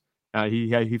 yards.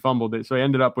 He fumbled it. So he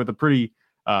ended up with a pretty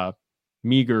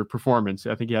meager performance.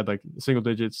 I think he had like single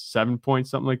digits, 7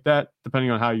 points, something like that, depending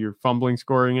on how your fumbling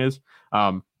scoring is.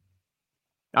 I'm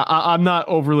not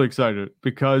overly excited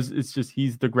because it's just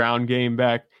he's the ground game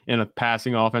back in a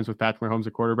passing offense with Patrick Mahomes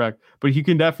at quarterback, but he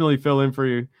can definitely fill in for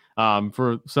you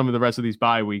for some of the rest of these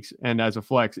bye weeks. And as a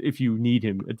flex, if you need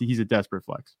him, he's a desperate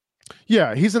flex.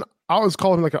 Yeah, I always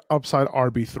call him like an upside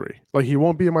RB3. Like he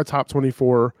won't be in my top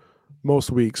 24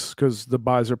 most weeks because the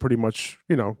buys are pretty much,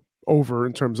 over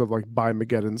in terms of like buy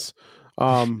Mageddons.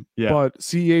 But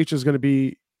CEH is going to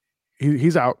be,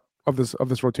 he's out of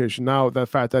this rotation. Now, the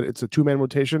fact that it's a two-man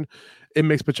rotation, it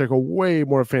makes Pacheco way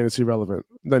more fantasy relevant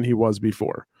than he was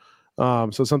before.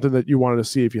 So something that you wanted to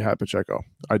see if you had Pacheco.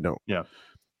 I don't. Yeah.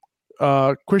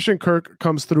 Christian Kirk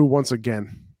comes through once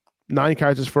again. 9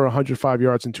 catches for 105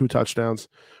 yards and 2 touchdowns.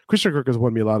 Christian Kirk has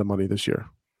won me a lot of money this year.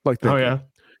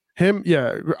 Him,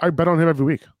 I bet on him every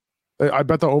week. I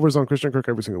bet the overs on Christian Kirk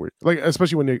every single week. Like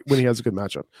especially when he has a good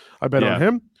matchup. I bet on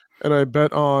him, and I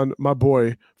bet on my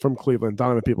boy from Cleveland,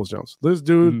 Donovan Peoples-Jones. This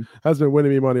dude has been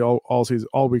winning me money all season,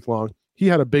 all week long. He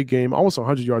had a big game, almost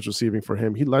 100 yards receiving for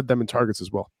him. He led them in targets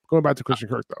as well. Going back to Christian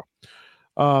Kirk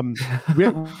though,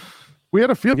 we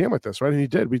had a field game like this, right? And he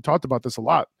did. We talked about this a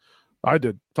lot. I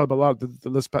did talk about a lot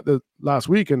the last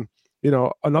week, and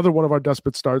another one of our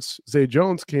desperate starts, Zay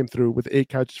Jones, came through with 8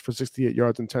 catches for 68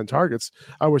 yards and 10 targets.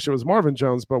 I wish it was Marvin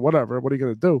Jones, but whatever. What are you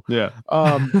gonna do? Yeah.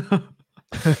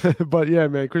 But yeah,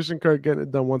 man, Christian Kirk getting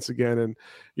it done once again, and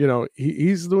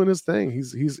he's doing his thing.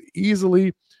 He's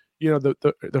easily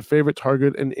the favorite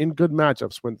target, and in good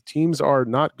matchups when teams are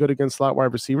not good against slot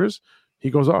wide receivers,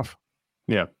 he goes off.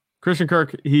 Yeah. Christian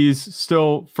Kirk, he's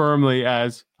still firmly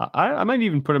as I might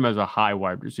even put him as a high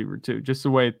wide receiver too, just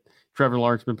the way Trevor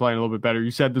Lawrence has been playing a little bit better.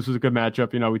 You said this was a good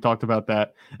matchup. We talked about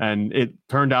that, and it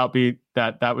turned out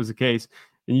that was the case.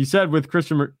 And you said with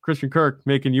Christian Kirk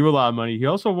making you a lot of money, he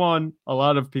also won a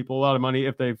lot of people a lot of money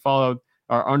if they followed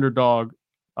our underdog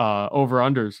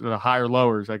over-unders, the higher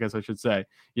lowers, I guess I should say.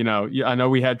 I know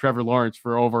we had Trevor Lawrence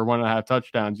for over 1.5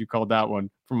 touchdowns. You called that one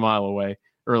from a mile away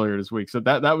earlier this week. So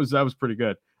that was pretty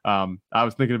good. I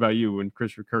was thinking about you when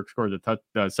Christian Kirk scored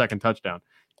the second touchdown.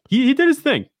 He did his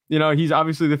thing. He's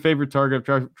obviously the favorite target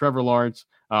of Trevor Lawrence.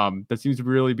 That seems to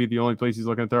really be the only place he's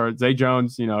looking to throw it. Zay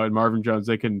Jones, and Marvin Jones,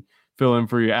 they can fill in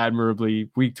for you admirably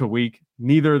week to week.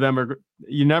 Neither of them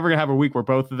you're never going to have a week where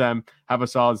both of them have a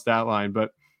solid stat line.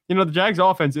 But, the Jags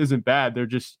offense isn't bad. They're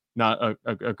just not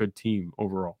a good team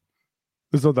overall.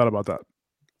 There's no doubt about that.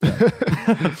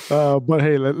 But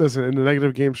hey, listen, in the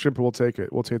negative game script, we'll take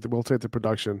it. We'll take the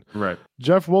production. Right.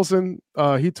 Jeff Wilson,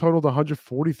 he totaled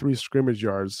 143 scrimmage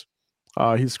yards.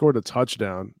 He scored a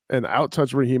touchdown and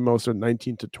out-touched Raheem Mostert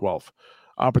 19-12.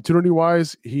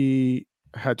 Opportunity-wise, he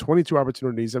had 22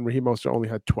 opportunities and Raheem Mostert only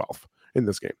had 12 in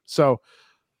this game. So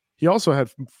he also had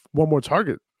one more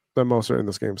target than Mostert in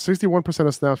this game. 61%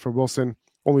 of snaps for Wilson,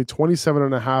 only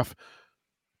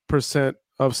 27.5%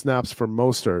 of snaps for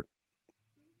Mostert.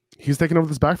 He's taking over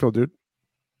this backfield, dude.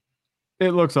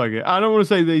 It looks like it. I don't want to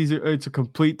say that it's a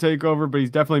complete takeover, but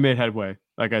he's definitely made headway.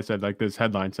 Like I said, like this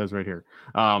headline says right here.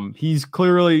 He's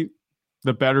clearly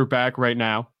the better back right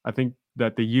now. I think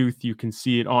that the youth, you can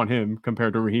see it on him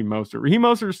compared to Raheem Mostert. Raheem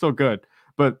Mostert is still good,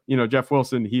 but, Jeff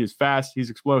Wilson, he is fast, he's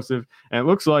explosive, and it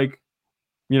looks like,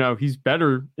 he's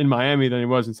better in Miami than he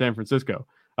was in San Francisco.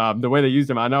 The way they used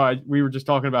him, I know we were just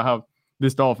talking about how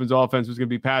this Dolphins offense was going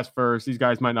to be pass first. These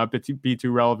guys might not be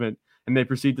too relevant, and they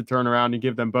proceed to turn around and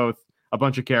give them both a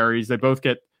bunch of carries. They both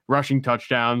get rushing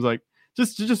touchdowns, like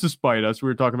just to spite us. We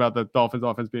were talking about the Dolphins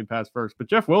offense being pass first, but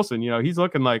Jeff Wilson, he's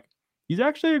looking like he's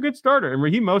actually a good starter, and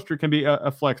Raheem Mostert can be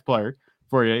a flex player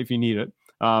for you if you need it.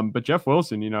 But Jeff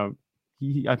Wilson,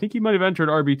 I think he might have entered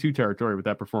RB2 territory with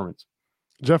that performance.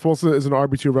 Jeff Wilson is an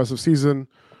RB2 rest of season.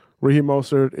 Raheem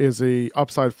Mostert is a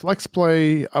upside flex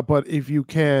play, but if you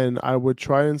can, I would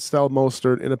try and sell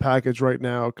Mostert in a package right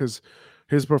now because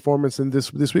his performance in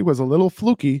this week was a little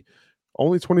fluky.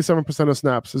 Only 27% of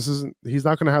snaps. He's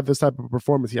not going to have this type of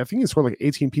performance. I think he scored like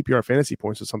 18 PPR fantasy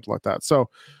points or something like that. So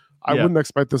I wouldn't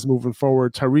expect this moving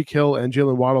forward. Tyreek Hill and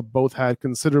Jalen Waddle both had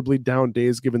considerably down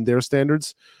days given their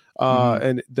standards,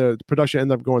 and the production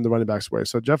ended up going the running back's way.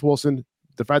 So Jeff Wilson,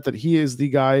 the fact that he is the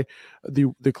guy,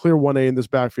 the clear 1A in this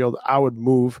backfield, I would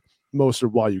move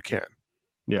Mostert while you can.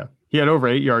 Yeah. He had over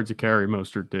 8 yards a carry,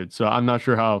 Mostert did. So I'm not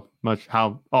sure how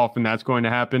often that's going to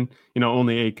happen.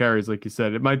 Only 8 carries, like you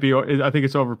said. It might be, I think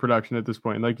it's overproduction at this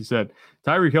point. And like you said,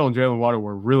 Tyreek Hill and Jalen Waddle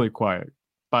were really quiet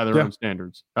by their own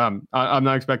standards. I'm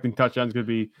not expecting touchdowns going to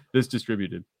be this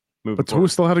distributed. But Tua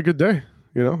still had a good day.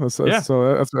 So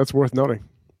that's worth noting.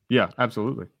 Yeah,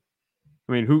 absolutely.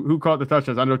 I mean, who caught the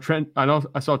touchdowns?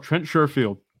 I saw Trent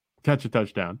Sherfield catch a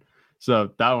touchdown.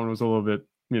 So that one was a little bit,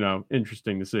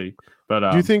 interesting to see.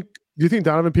 But do you think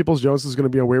Donovan Peoples-Jones is going to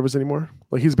be on waivers anymore?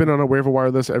 Like he's been on a waiver wire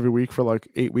list every week for like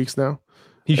 8 weeks now.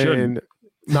 He should. And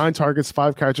 9 targets,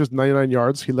 5 catches, 99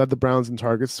 yards. He led the Browns in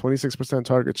targets, 26%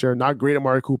 target share. Not great at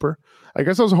Amari Cooper. I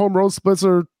guess those home road splits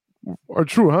are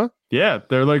true, huh? Yeah,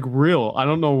 they're like real. I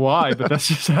don't know why, but that's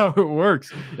just how it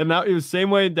works. And now it was the same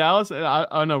way in Dallas. And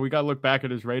I know we got to look back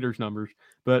at his Raiders numbers,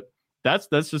 but that's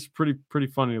just pretty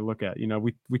funny to look at.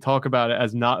 We talk about it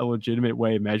as not a legitimate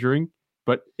way of measuring,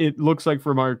 but it looks like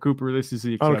for Amari Cooper, this is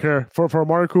the exception. I don't care. For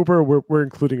Amari Cooper, we're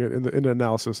including it in the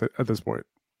analysis at this point.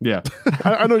 Yeah.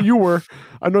 I know you were.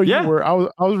 You were. I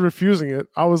was refusing it.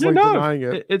 I was denying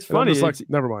it. It's funny. It's like,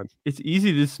 never mind. It's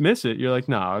easy to dismiss it. You're like,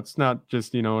 no, it's not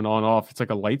just, an on off. It's like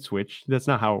a light switch. That's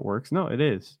not how it works. No, it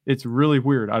is. It's really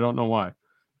weird. I don't know why.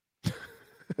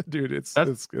 Dude, it's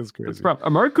crazy.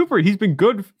 Amari Cooper, he's been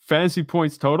good fantasy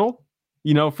points total,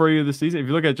 for you this season. If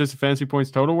you look at just the fantasy points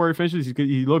total where he finishes,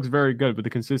 he looks very good, but the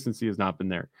consistency has not been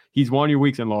there. He's won your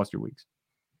weeks and lost your weeks.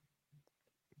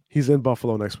 He's in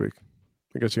Buffalo next week.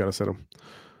 I guess you got to sit him.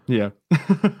 Yeah.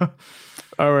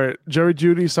 All right. Jerry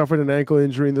Jeudy suffered an ankle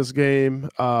injury in this game.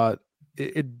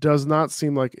 It does not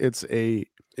seem like it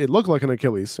looked like an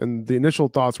Achilles, and the initial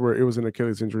thoughts were it was an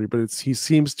Achilles injury, but he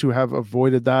seems to have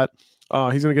avoided that.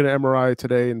 He's going to get an MRI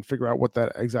today and figure out what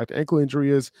that exact ankle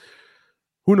injury is.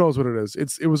 Who knows what it is?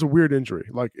 It was a weird injury.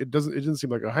 Like it didn't seem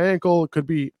like a high ankle. Could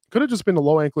have just been a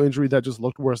low ankle injury that just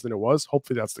looked worse than it was.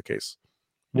 Hopefully that's the case.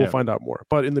 We'll find out more.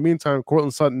 But in the meantime,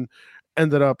 Courtland Sutton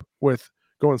ended up with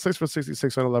going 6 for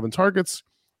 66 on 11 targets.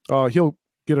 He'll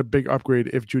get a big upgrade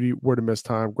if Jeudy were to miss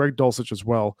time. Greg Dulcich as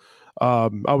well.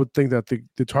 I would think that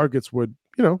the targets would,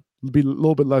 be a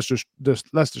little bit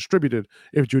less distributed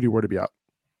if Jeudy were to be out.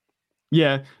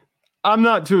 Yeah, I'm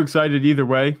not too excited either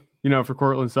way. For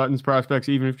Courtland Sutton's prospects,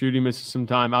 even if Jeudy misses some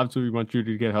time, obviously we want Jeudy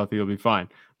to get healthy. He'll be fine.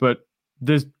 But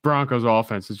this Broncos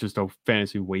offense is just a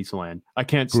fantasy wasteland. I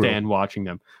can't stand watching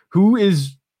them. Who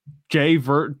is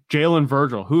Jalen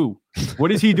Virgil? Who?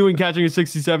 What is he doing catching a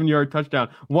 67-yard touchdown?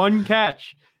 One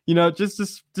catch,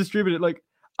 just distribute it. Like,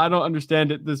 I don't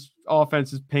understand it. This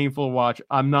offense is painful to watch.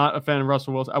 I'm not a fan of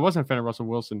Russell Wilson. I wasn't a fan of Russell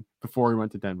Wilson before he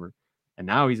went to Denver. and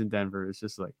now he's in Denver. It's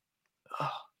just like,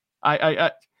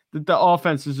 the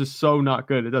offense is just so not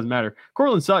good. It doesn't matter.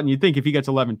 Courtland Sutton, you'd think if he gets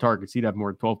 11 targets, he'd have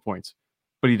more than 12 points,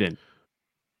 but he didn't.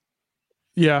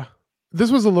 Yeah. This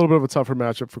was a little bit of a tougher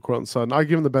matchup for Courtland Sutton. I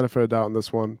give him the benefit of the doubt in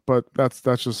this one, but that's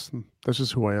just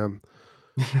who I am.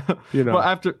 You know.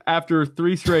 Well, after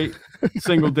 3 straight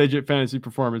single-digit fantasy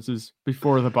performances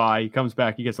before the bye, he comes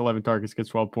back, he gets 11 targets, gets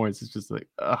 12 points. It's just like,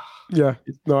 yeah.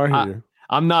 No, I hear you.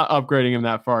 I'm not upgrading him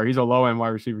that far. He's a low-end wide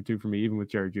receiver 2 for me, even with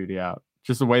Jerry Jeudy out.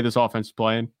 Just the way this offense is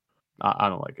playing, I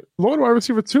don't like it. Low-end wide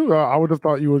receiver 2? I would have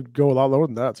thought you would go a lot lower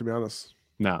than that, to be honest.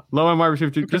 No, low-end wide receiver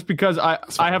 2, just because I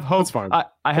have hope. That's fine.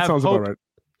 I have sounds hope. about right.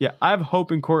 Yeah, I have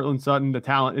hope in Courtland Sutton. The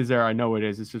talent is there. I know it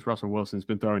is. It's just Russell Wilson's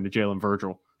been throwing to Jalen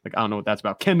Virgil. Like, I don't know what that's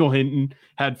about. Kendall Hinton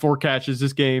had 4 catches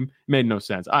this game. Made no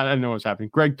sense. I don't know what's happening.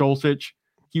 Greg Dulcich,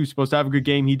 he was supposed to have a good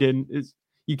game. He didn't.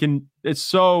 It's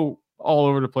so all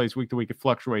over the place week to week. It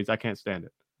fluctuates. I can't stand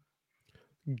it.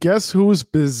 Guess who's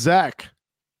Bizak?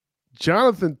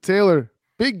 Jonathan Taylor.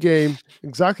 Big game.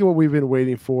 Exactly what we've been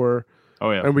waiting for. Oh,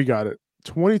 yeah. And we got it.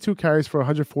 22 carries for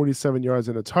 147 yards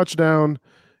and a touchdown,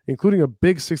 including a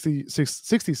big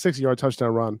 66-yard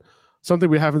touchdown run, something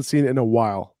we haven't seen in a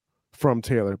while from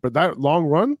Taylor. But that long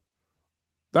run,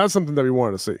 that's something that we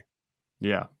wanted to see.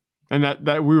 Yeah. And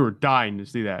that we were dying to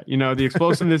see that. You know, the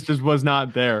explosiveness just was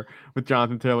not there with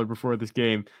Jonathan Taylor before this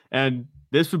game. And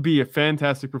this would be a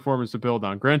fantastic performance to build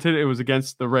on. Granted, it was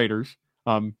against the Raiders.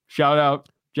 Shout out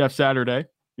Jeff Saturday.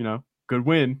 You know, good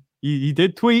win. He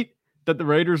did tweet that the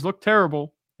Raiders looked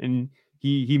terrible, and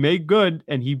he made good,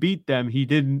 and he beat them. He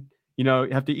didn't,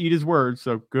 have to eat his words,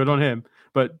 so good on him.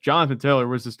 But Jonathan Taylor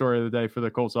was the story of the day for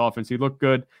the Colts offense. He looked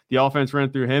good. The offense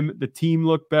ran through him. The team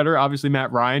looked better. Obviously,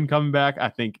 Matt Ryan coming back, I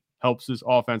think, helps this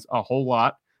offense a whole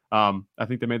lot. I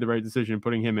think they made the right decision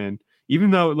putting him in, even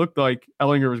though it looked like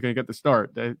Ellinger was going to get the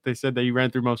start. They said that he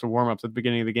ran through most of warmups at the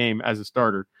beginning of the game as a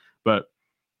starter. But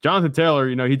Jonathan Taylor,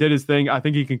 he did his thing. I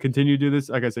think he can continue to do this.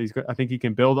 Like I said, I think he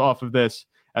can build off of this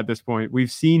at this point.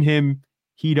 We've seen him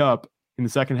heat up in the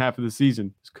second half of the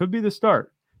season. This could be the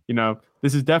start.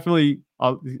 This is definitely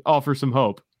offer some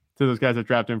hope to those guys that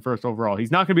drafted him first overall.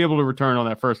 He's not going to be able to return on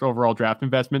that first overall draft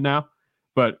investment now,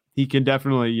 but he can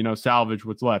definitely, salvage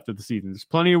what's left of the season. There's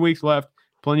plenty of weeks left,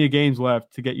 plenty of games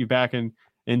left to get you back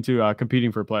into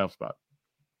competing for a playoff spot.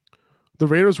 The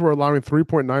Raiders were allowing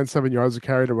 3.97 yards a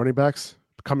carry to running backs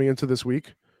coming into this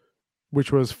week,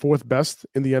 which was 4th best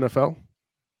in the NFL.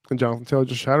 And Jonathan Taylor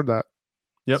just shattered that.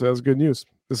 Yep. So that's good news.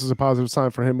 This is a positive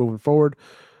sign for him moving forward.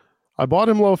 I bought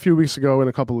him low a few weeks ago in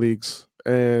a couple leagues,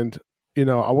 and,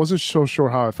 I wasn't so sure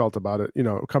how I felt about it,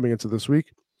 coming into this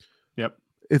week. Yep.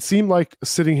 It seemed like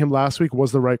sitting him last week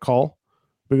was the right call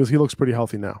because he looks pretty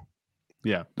healthy now.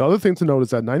 Yeah. The other thing to note is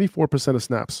that 94% of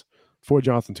snaps for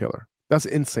Jonathan Taylor. That's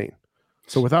insane.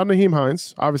 So without Nyheim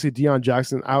Hines, obviously Deion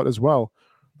Jackson out as well.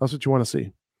 That's what you want to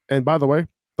see. And by the way,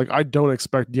 I don't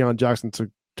expect Deion Jackson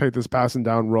to take this passing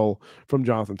down role from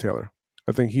Jonathan Taylor.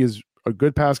 I think he is a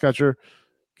good pass catcher.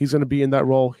 He's going to be in that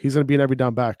role. He's going to be an every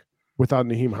down back without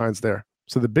Nyheim Hines there.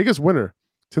 So the biggest winner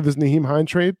to this Nyheim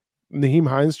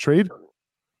Hines trade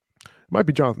might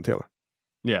be Jonathan Taylor.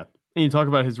 Yeah. And you talk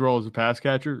about his role as a pass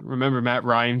catcher. Remember, Matt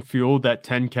Ryan fueled that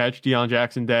 10-catch Deion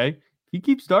Jackson day. He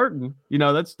keeps starting.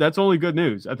 That's only good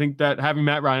news. I think that having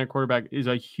Matt Ryan at quarterback is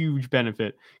a huge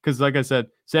benefit because, like I said,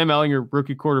 Sam Ellinger,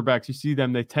 rookie quarterbacks, you see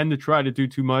them, they tend to try to do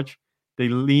too much. They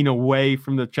lean away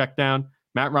from the check down.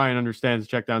 Matt Ryan understands the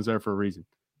check down's there for a reason.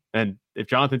 And if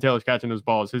Jonathan Taylor's catching those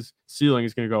balls, his ceiling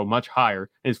is going to go much higher.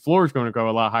 And his floor is going to go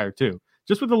a lot higher too,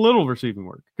 just with a little receiving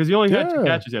work because he only had 2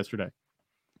 catches yesterday.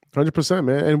 100%,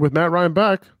 man. And with Matt Ryan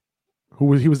back,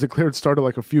 he was declared starter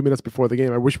like a few minutes before the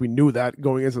game. I wish we knew that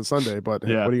going into Sunday, but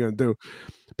hey, what are you going to do?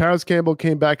 Paris Campbell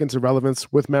came back into relevance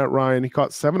with Matt Ryan. He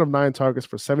caught 7 of 9 targets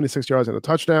for 76 yards and a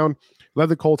touchdown, led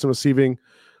the Colts in receiving.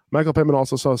 Michael Pittman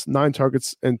also saw 9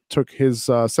 targets and took his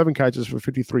 7 catches for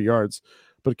 53 yards.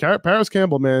 But Paris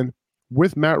Campbell, man,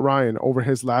 with Matt Ryan over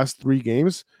his last 3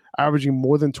 games, averaging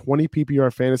more than 20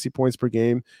 PPR fantasy points per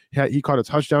game. He caught a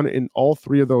touchdown in all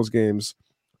 3 of those games.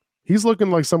 He's looking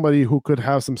like somebody who could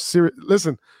have some serious...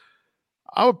 Listen,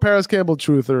 I'm a Paris Campbell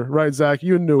truther, right, Zach?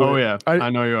 You knew it. Oh, yeah. I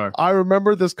know you are. I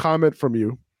remember this comment from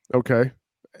you, okay?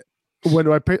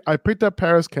 When I picked up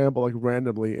Paris Campbell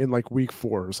randomly in week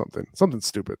 4 or something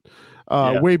stupid,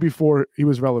 way before he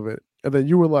was relevant. And then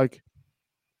you were like,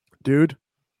 dude,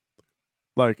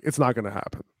 it's not going to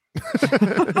happen.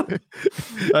 It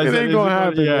ain't going to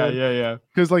happen. Yeah.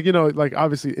 Because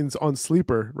obviously on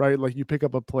Sleeper, right? You pick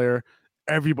up a player,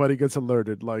 everybody gets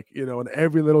alerted, in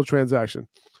every little transaction.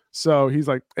 So he's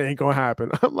like, it ain't going to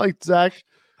happen. I'm like, Zach,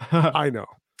 I know.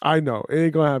 I know it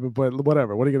ain't gonna happen, but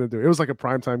whatever. What are you gonna do? It was like a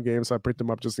primetime game, so I picked him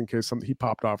up just in case he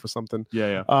popped off or something.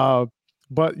 Yeah.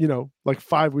 But like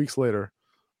 5 weeks later,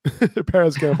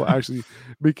 Paris Campbell actually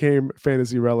became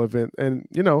fantasy relevant, and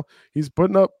he's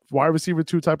putting up wide receiver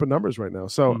 2 type of numbers right now.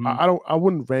 So I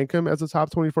wouldn't rank him as a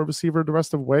top 24 receiver the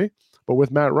rest of the way, but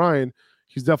with Matt Ryan,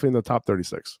 he's definitely in the top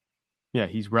 36. Yeah,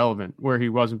 he's relevant where he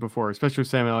wasn't before, especially with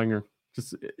Sam Ehlinger.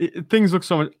 Just things look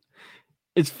so much.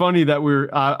 It's funny that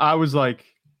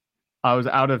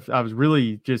I was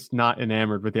really just not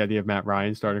enamored with the idea of Matt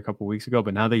Ryan starting a couple weeks ago,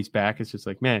 but now that he's back, it's just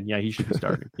like, man, yeah, he should be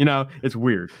starting. It's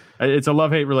weird. It's a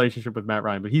love-hate relationship with Matt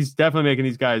Ryan, but he's definitely making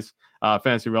these guys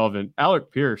fantasy relevant.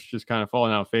 Alec Pierce just kind of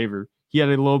falling out of favor. He had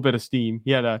a little bit of steam.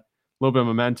 He had a little bit of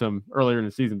momentum earlier in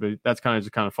the season, but that's kind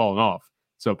of fallen off.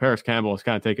 So Paris Campbell is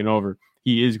kind of taken over.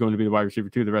 He is going to be the wide receiver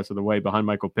 2 the rest of the way behind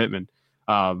Michael Pittman.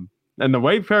 And the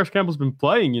way Paris Campbell's been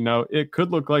playing, it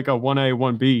could look like a 1A,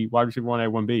 1B, wide receiver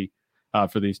 1A, 1B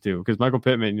for these two. Because Michael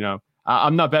Pittman,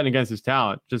 I'm not betting against his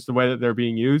talent, just the way that they're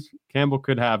being used. Campbell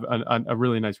could have a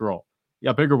really nice role.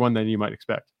 Yeah, a bigger one than you might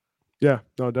expect. Yeah,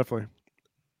 no, definitely.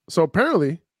 So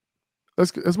apparently,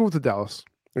 let's move to Dallas.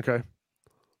 Okay,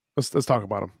 let's talk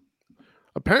about him.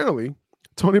 Apparently,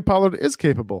 Tony Pollard is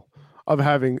capable of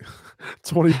having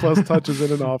 20 plus touches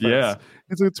in an offense. Yeah.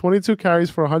 He's like 22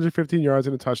 carries for 115 yards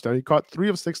and a touchdown. He caught 3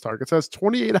 of 6 targets, has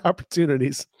 28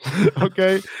 opportunities.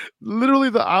 Okay.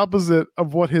 Literally the opposite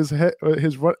of what his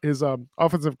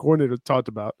offensive coordinator talked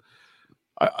about.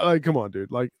 Come on,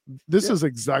 dude. Like, this is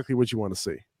exactly what you want to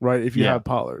see, right? If you have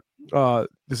Pollard.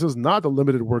 This is not the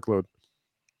limited workload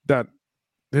that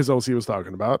his OC was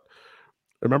talking about.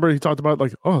 Remember, he talked about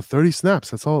 30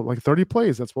 snaps. That's all, 30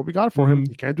 plays. That's what we got for him.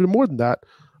 You can't do more than that.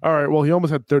 All right, well, he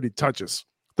almost had 30 touches,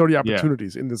 30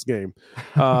 opportunities in this game.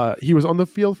 He was on the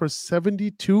field for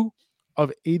 72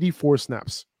 of 84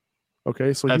 snaps.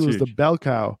 Okay, so he was the bell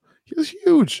cow. He was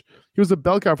huge. He was the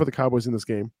bell cow for the Cowboys in this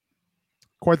game.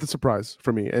 Quite the surprise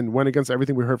for me, and went against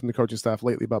everything we heard from the coaching staff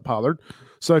lately about Pollard.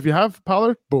 So if you have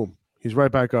Pollard, boom, he's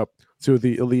right back up to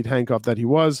the elite handcuff that he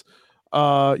was.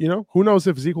 Who knows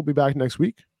if Zeke will be back next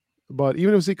week, but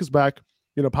even if Zeke is back,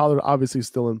 Pollard obviously is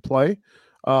still in play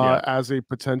as a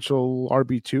potential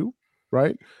RB2,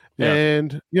 right? Yeah.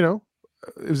 And,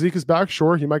 if Zeke is back,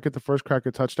 sure, he might get the first crack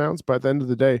at touchdowns, but at the end of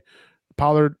the day,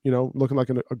 Pollard, looking like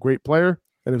a great player.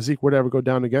 And if Zeke were to ever go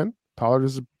down again, Pollard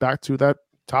is back to that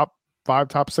top 5,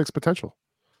 top 6 potential.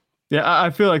 Yeah, I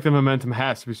feel like the momentum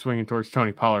has to be swinging towards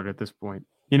Tony Pollard at this point.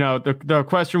 The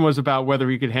question was about whether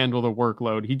he could handle the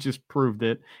workload. He just proved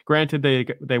it. Granted,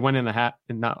 they went in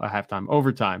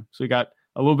overtime. So he got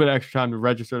a little bit of extra time to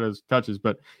register those touches.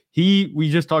 But we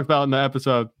just talked about in the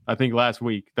episode, I think last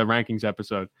week, the rankings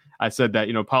episode, I said that,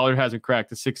 Pollard hasn't cracked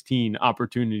the 16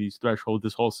 opportunities threshold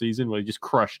this whole season. Well, he just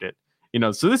crushed it.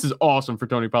 So this is awesome for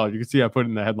Tony Pollard. You can see I put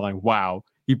in the headline, wow,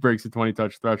 he breaks the 20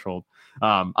 touch threshold.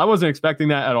 I wasn't expecting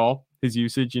that at all, his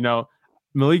usage.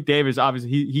 Malik Davis, obviously,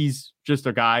 he's just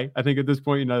a guy. I think at this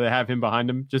point, they have him behind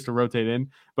him just to rotate in.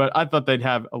 But I thought they'd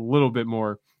have a little bit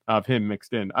more of him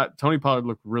mixed in. Tony Pollard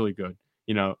looked really good.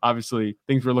 Obviously,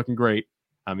 things were looking great.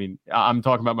 I mean, I'm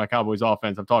talking about my Cowboys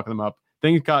offense. I'm talking them up.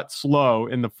 Things got slow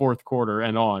in the fourth quarter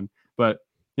and on. But,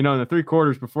 in the 3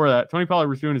 quarters before that, Tony Pollard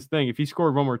was doing his thing. If he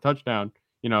scored one more touchdown,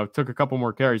 took a couple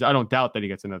more carries, I don't doubt that he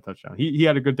gets another touchdown. He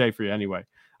had a good day for you anyway.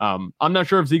 I'm not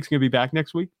sure if Zeke's going to be back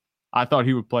next week. I thought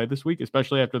he would play this week,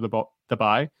 especially after the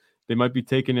bye. They might be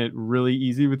taking it really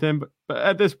easy with him. But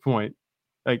at this point,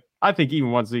 I think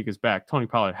even once Zeke is back, Tony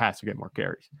Pollard has to get more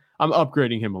carries. I'm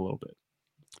upgrading him a little bit.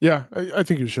 Yeah, I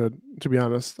think you should, to be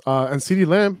honest. And CeeDee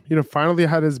Lamb, finally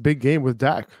had his big game with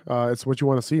Dak. It's what you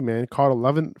want to see, man. Caught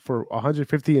 11 for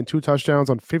 150 and 2 touchdowns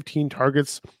on 15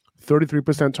 targets,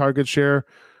 33% target share.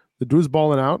 The dude's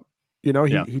balling out. He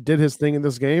did his thing in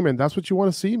this game, and that's what you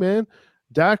want to see, man.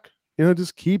 Dak,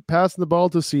 just keep passing the ball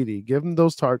to CeeDee. Give him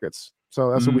those targets.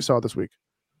 So that's what we saw this week.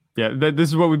 Yeah, this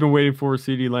is what we've been waiting for,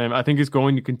 CeeDee Lamb. I think it's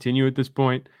going to continue at this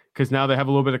point because now they have a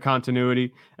little bit of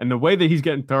continuity. And the way that he's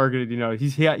getting targeted,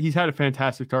 he's had a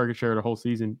fantastic target share the whole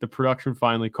season. The production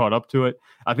finally caught up to it.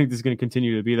 I think this is going to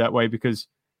continue to be that way because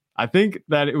I think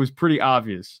that it was pretty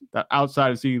obvious that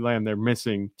outside of CeeDee Lamb, they're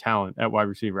missing talent at wide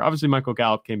receiver. Obviously, Michael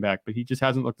Gallup came back, but he just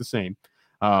hasn't looked the same.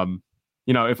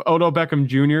 If Odell Beckham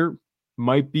Jr.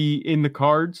 might be in the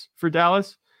cards for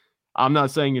Dallas, I'm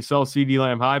not saying you sell CeeDee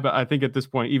Lamb high, but I think at this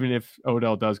point, even if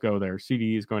Odell does go there,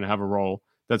 CeeDee is going to have a role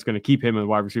that's going to keep him in the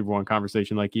wide receiver 1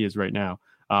 conversation like he is right now.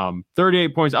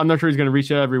 38 points. I'm not sure he's going to reach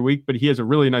that every week, but he has a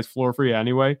really nice floor for you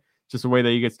anyway, just the way that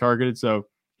he gets targeted. So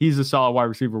he's a solid wide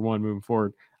receiver 1 moving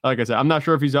forward. Like I said, I'm not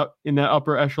sure if he's up in that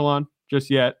upper echelon just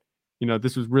yet,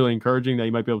 this was really encouraging that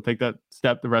he might be able to take that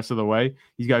step the rest of the way.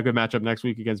 He's got a good matchup next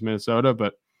week against Minnesota,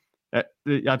 but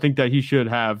I think that he should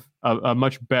have a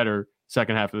much better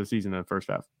second half of the season than the first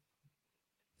half.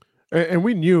 And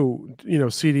we knew,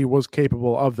 CD was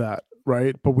capable of that,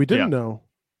 right? But we didn't know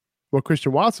what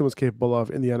Christian Watson was capable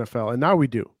of in the NFL. And now we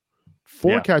do.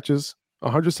 4 catches,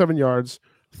 107 yards,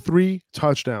 3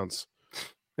 touchdowns,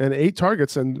 and 8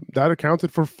 targets. And that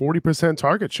accounted for 40%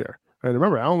 target share. And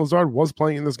remember, Allen Lazard was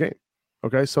playing in this game.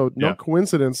 Okay. So no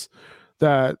coincidence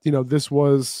that, this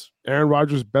was Aaron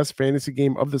Rodgers' best fantasy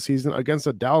game of the season against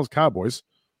the Dallas Cowboys,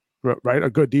 right? A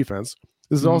good defense.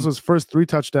 This is also his first 3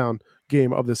 touchdown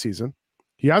game of the season.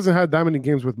 He hasn't had that many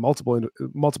games with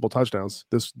multiple touchdowns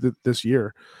this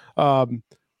year.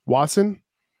 Watson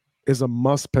is a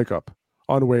must pick up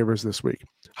on waivers this week.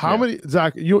 How many,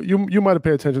 Zach, you might have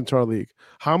paid attention to our league.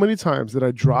 How many times did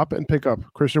I drop and pick up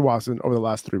Christian Watson over the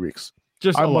last 3 weeks?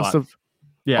 Just a lot.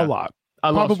 A lot.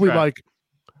 Probably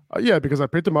because I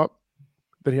picked him up,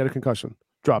 then he had a concussion,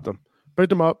 dropped him.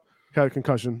 Picked him up, had a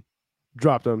concussion,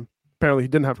 dropped him. Apparently he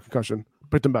didn't have a concussion,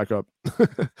 picked him back up.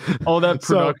 All that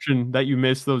production that you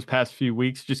missed those past few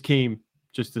weeks just came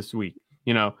just this week.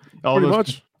 All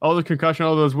the concussion,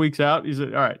 all those weeks out. He's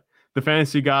like, all right. The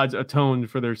fantasy gods atoned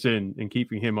for their sin in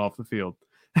keeping him off the field.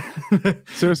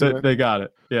 Seriously, they got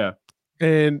it. Yeah.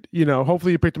 And,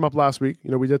 hopefully you picked him up last week.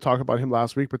 We did talk about him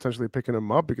last week, potentially picking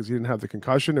him up because he didn't have the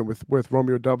concussion. And with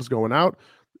Romeo Doubs going out,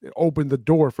 it opened the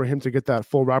door for him to get that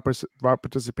full route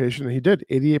participation. And he did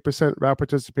 88% route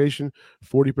participation,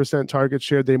 40% target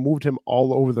share. They moved him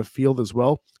all over the field as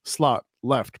well. Slot,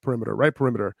 left perimeter, right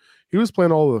perimeter. He was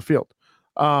playing all over the field.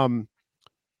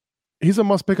 He's a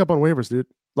must pick up on waivers, dude.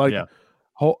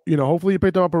 Hopefully you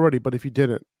picked him up already, but if you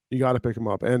didn't, you got to pick him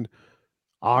up. And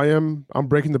I'm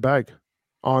breaking the bag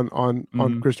on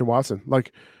Christian Watson.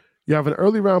 Like, you have an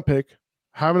early round pick,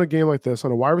 having a game like this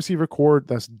on a wide receiver core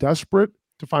that's desperate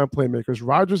to find playmakers.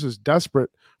 Rodgers is desperate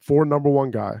for number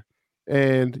 1 guy.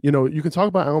 And, you can talk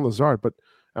about Allen Lazard, but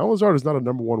Allen Lazard is not a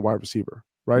number 1 wide receiver,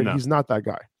 right? No. He's not that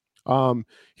guy.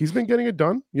 He's been getting it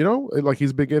done, like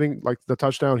he's been getting like the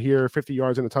touchdown here, 50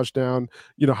 yards in a touchdown,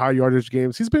 high yardage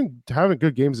games. He's been having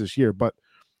good games this year, but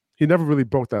he never really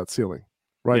broke that ceiling,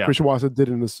 right? Yeah. Christian Watson did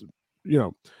in this,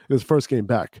 in his first game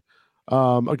back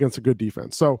against a good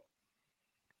defense. So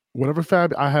whatever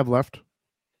fab I have left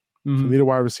for me to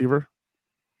wide receiver,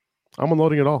 I'm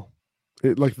unloading it all.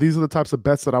 These are the types of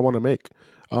bets that I want to make.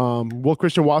 Will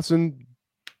Christian Watson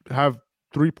have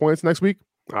 3 points next week?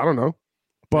 I don't know.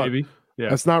 But maybe,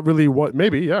 that's not really what.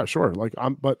 Maybe, yeah, sure.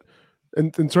 But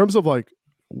in terms of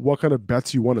what kind of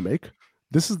bets you want to make,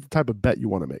 this is the type of bet you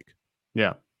want to make.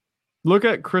 Yeah, look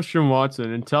at Christian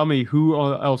Watson and tell me who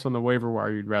else on the waiver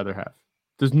wire you'd rather have.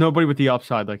 There's nobody with the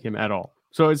upside like him at all.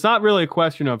 So it's not really a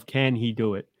question of can he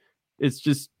do it. It's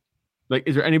just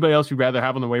is there anybody else you'd rather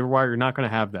have on the waiver wire? You're not going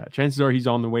to have that. Chances are he's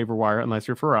on the waiver wire unless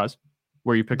you're for us,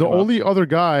 where you pick the only other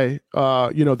guy,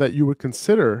 that you would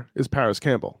consider is Paris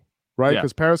Campbell. Right,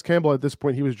 because Paris Campbell at this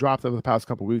point, he was dropped over the past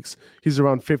couple of weeks. He's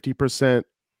around 50%,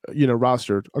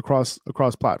 rostered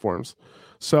across platforms,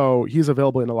 so he's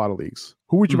available in a lot of leagues.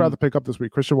 Who would you rather pick up this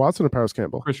week, Christian Watson or Paris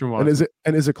Campbell? Christian Watson.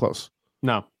 And is it close?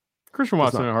 No, Christian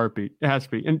Watson in a heartbeat. It has to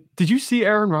be. And did you see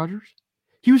Aaron Rodgers?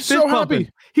 He was fist bumping.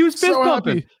 He was fist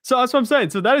bumping. So that's what I'm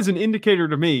saying. So that is an indicator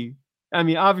to me. I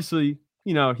mean, obviously,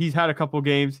 he's had a couple of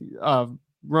games.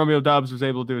 Romeo Doubs was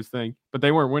able to do his thing, but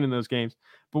they weren't winning those games.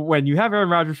 But when you have Aaron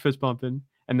Rodgers fist bumping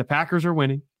and the Packers are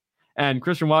winning and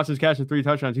Christian Watson's catching 3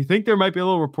 touchdowns, you think there might be a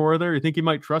little rapport there? You think you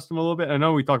might trust him a little bit? I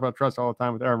know we talk about trust all the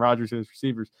time with Aaron Rodgers and his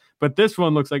receivers, but this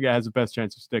one looks like it has the best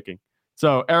chance of sticking.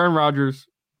 So Aaron Rodgers,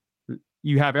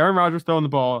 you have Aaron Rodgers throwing the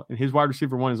ball and his wide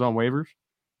receiver 1 is on waivers.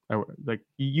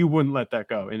 You wouldn't let that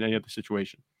go in any other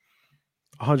situation.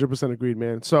 100% agreed,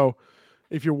 man. So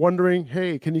if you're wondering,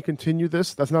 hey, can you continue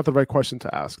this? That's not the right question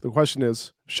to ask. The question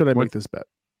is, should I make this bet?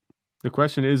 The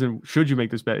question isn't, should you make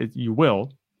this bet? You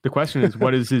will. The question is,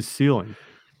 what is his ceiling?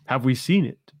 Have we seen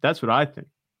it? That's what I think.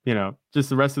 Just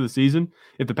the rest of the season.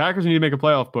 If the Packers need to make a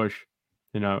playoff push,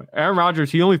 Aaron Rodgers,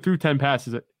 he only threw 10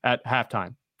 passes at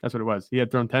halftime. That's what it was. He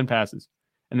had thrown 10 passes.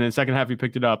 And then the second half, he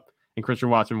picked it up, and Christian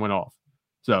Watson went off.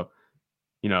 So,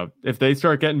 if they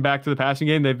start getting back to the passing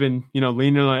game, they've been,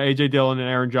 leaning on A.J. Dillon and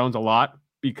Aaron Jones a lot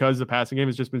because the passing game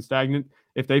has just been stagnant.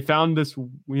 If they found this,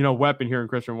 weapon here in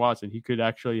Christian Watson, he could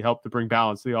actually help to bring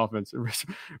balance to the offense,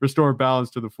 restore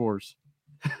balance to the force.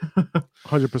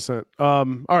 100%. All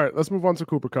right, let's move on to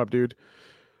Cooper Kupp, dude.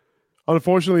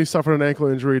 Unfortunately, he suffered an ankle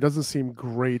injury. It doesn't seem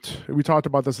great. We talked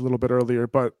about this a little bit earlier,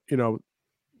 but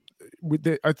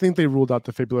I think they ruled out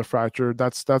the fibular fracture.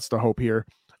 That's the hope here.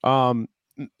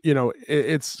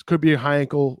 it's could be a high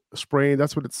ankle sprain.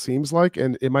 That's what it seems like,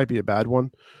 and it might be a bad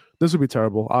one. This would be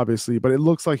terrible, obviously, but it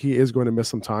looks like he is going to miss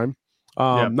some time.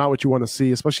 Not what you want to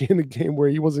see, especially in a game where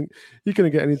he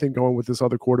couldn't get anything going with this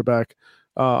other quarterback,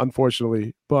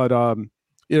 unfortunately. But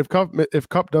if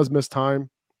Kupp does miss time,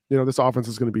 this offense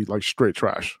is going to be like straight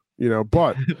trash.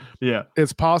 But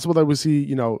it's possible that we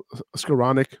see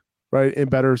Skoranek, right, in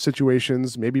better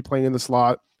situations, maybe playing in the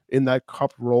slot in that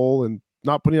Kupp role and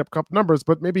not putting up Kupp numbers,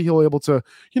 but maybe he'll be able to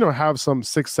have some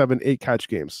 6, 7, 8 catch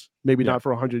games. Maybe not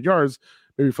for 100 yards,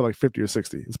 maybe for like 50 or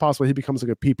 60. It's possible he becomes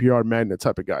like a PPR magnet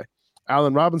type of guy.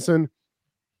 Allen Robinson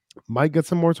might get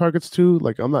some more targets too.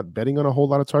 Like, I'm not betting on a whole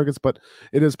lot of targets, but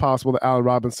it is possible that Allen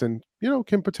Robinson,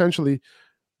 can potentially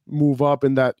move up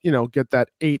in that, get that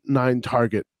 8, 9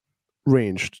 target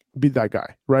range, be that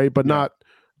guy, right? But not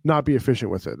be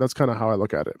efficient with it. That's kind of how I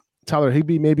look at it. Tyler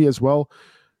Higbee maybe as well.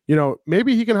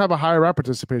 Maybe he can have a higher route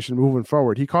participation moving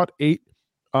forward. He caught 8.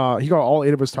 He got all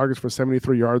 8 of his targets for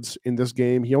 73 yards in this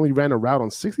game. He only ran a route on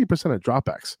 60% of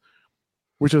dropbacks,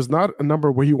 which is not a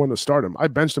number where you want to start him. I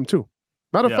benched him too.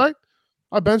 Matter of fact,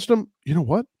 I benched him. You know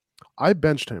what? I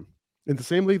benched him in the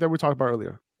same league that we talked about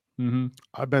earlier. Mm-hmm.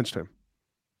 I benched him.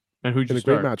 And who'd you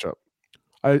start? Great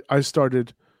matchup. I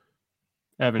started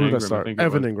Evan Ingram.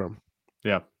 Evan Ingram.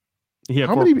 Yeah.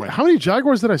 How many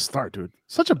Jaguars did I start, dude?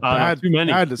 Such a bad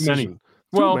decision.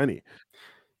 Too many.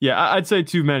 Yeah, I'd say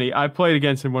too many. I played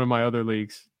against him in one of my other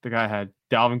leagues. The guy had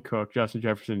Dalvin Cook, Justin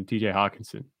Jefferson, and TJ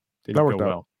Hawkinson. Didn't go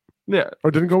well. Yeah. Oh,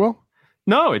 it didn't go well?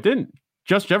 No, it didn't.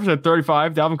 Justin Jefferson had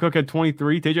 35. Dalvin Cook had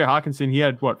 23. TJ Hawkinson, he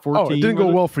had 14? Oh, it didn't go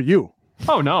well for you.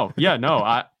 Oh, no. Yeah, no.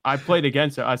 I played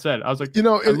against it. I was like,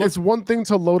 it's one thing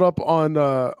to load up on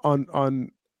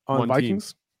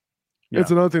Vikings. Yeah. It's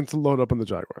another thing to load up on the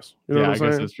Jaguars. You know what I'm saying?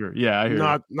 I guess that's true. Yeah, I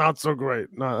hear not so great.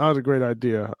 Not a great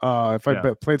idea. If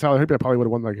I played Tyler Higbee, I probably would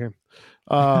have won that game.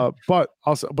 But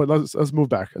let's move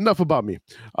back. Enough about me.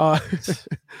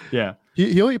 Yeah.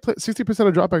 He only played 60%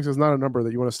 of dropbacks is not a number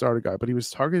that you want to start a guy, but he was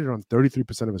targeted on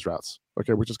 33% of his routes.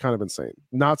 Okay, which is kind of insane.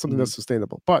 Not something that's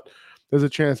sustainable. But there's a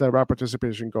chance that route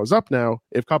participation goes up now.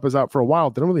 If Kupp is out for a while,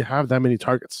 they don't really have that many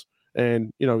targets.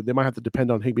 And they might have to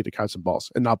depend on Higbee to catch some balls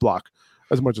and not block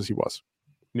as much as he was.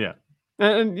 Yeah.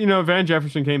 And Van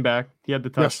Jefferson came back. He had the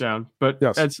touchdown. But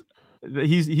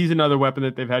he's another weapon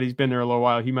that they've had. He's been there a little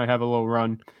while. He might have a little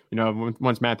run,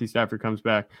 once Matthew Stafford comes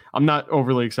back. I'm not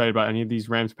overly excited about any of these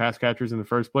Rams pass catchers in the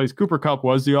first place. Cooper Kupp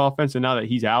was the offense, and now that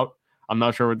he's out, I'm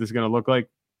not sure what this is going to look like.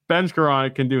 Ben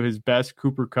Skoranek can do his best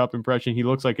Cooper Kupp impression. He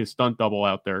looks like his stunt double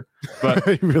out there, but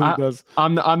he really does.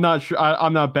 I'm not sure.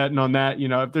 I'm not betting on that.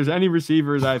 If there's any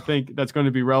receivers I think that's going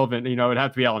to be relevant, it'd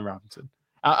have to be Allen Robinson.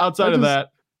 Outside of that,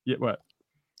 what?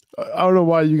 I don't know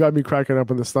why you got me cracking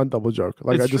up on the stunt double joke.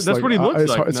 Like that's what he looks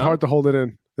like. It's hard to hold it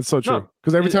in. It's so true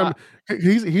because every time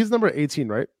he's number 18,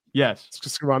 right? Yes, it's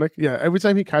just ironic. Yeah, every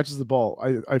time he catches the ball,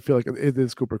 I feel like it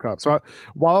is Cooper Kupp. So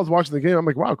while I was watching the game, I'm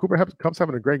like, wow, Kupp's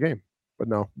having a great game. But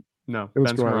no, it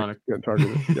was Skoranek getting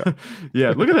targeted. Yeah,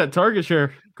 yeah. Look at that target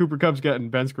share. Cooper Kupp's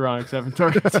getting. Ben Skoranek 7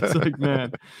 targets. It's like,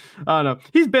 man, I don't know.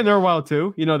 He's been there a while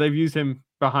too. They've used him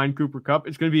behind Cooper Kupp.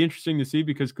 It's going to be interesting to see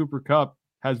because Cooper Kupp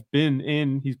has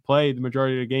he's played the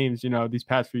majority of the games, these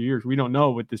past few years. We don't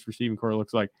know what this receiving core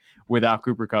looks like without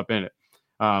Cooper Kupp in it.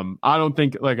 I don't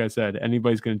think, like I said,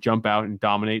 anybody's going to jump out and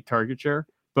dominate target share,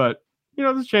 but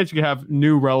there's a chance you could have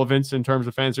new relevance in terms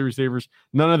of fantasy receivers.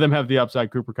 None of them have the upside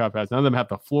Cooper Kupp has. None of them have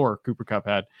the floor Cooper Kupp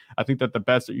had. I think that the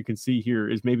best that you can see here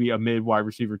is maybe a mid wide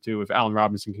receiver 2 if Allen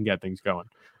Robinson can get things going.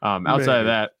 Outside of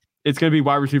that, it's going to be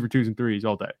wide receiver 2s and 3s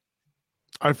all day.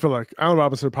 I feel like Allen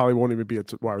Robinson probably won't even be a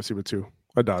wide receiver 2.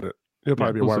 I doubt it. He'll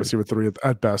probably be a wide receiver 3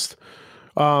 at best.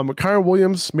 Kyren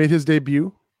Williams made his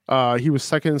debut. He was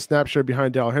second in snap share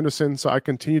behind Darrell Henderson, so I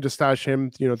continue to stash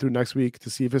him, through next week to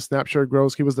see if his snap share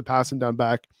grows. He was the passing down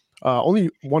back. Only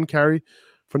 1 carry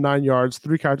for 9 yards,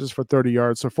 3 catches for 30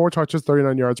 yards, so 4 touches,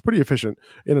 39 yards. Pretty efficient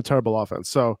in a terrible offense.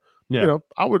 So,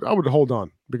 I would hold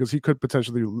on because he could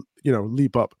potentially,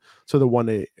 leap up to the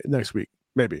 1A next week,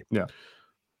 maybe. Yeah.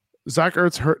 Zach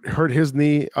Ertz hurt his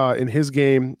knee in his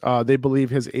game. They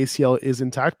believe his ACL is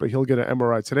intact, but he'll get an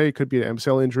MRI today. It could be an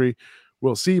MCL injury.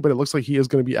 We'll see, but it looks like he is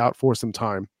going to be out for some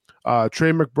time.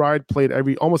 Trey McBride played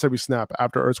almost every snap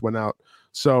after Ertz went out,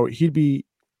 so he'd be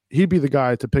the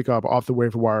guy to pick up off the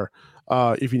waiver wire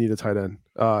if you need a tight end.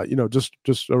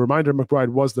 Just a reminder: McBride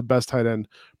was the best tight end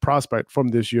prospect from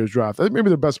this year's draft.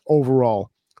 Maybe the best overall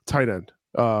tight end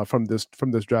from this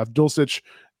draft. Dulcich,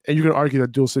 and you can argue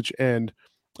that Dulcich and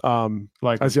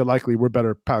Isaiah Likely were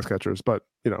better pass catchers, but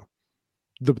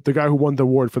the guy who won the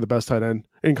award for the best tight end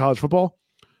in college football.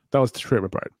 That was Trey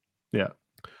McBride. Yeah.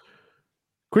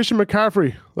 Christian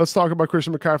McCaffrey. Let's talk about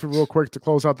Christian McCaffrey real quick to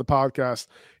close out the podcast.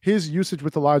 His usage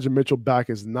with Elijah Mitchell back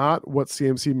is not what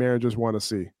CMC managers want to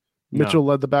see. Mitchell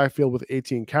led the backfield with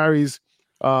 18 carries.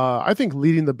 I think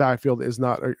leading the backfield is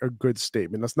not a good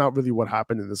statement. That's not really what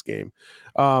happened in this game.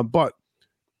 But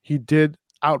he did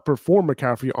outperform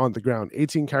McCaffrey on the ground.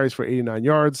 18 carries for 89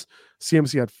 yards.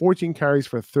 CMC had 14 carries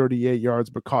for 38 yards,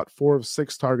 but caught 4 of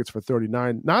 6 targets for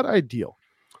 39. Not ideal.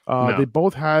 No. They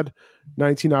both had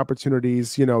 19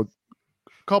 opportunities. You know,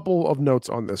 a couple of notes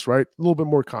on this, right? A little bit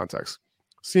more context.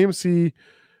 CMC,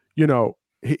 you know,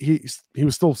 he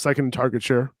was still second in target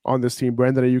share on this team.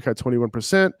 Brandon Ayuk had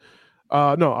 21%.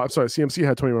 No, I'm sorry. CMC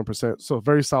had 21%. So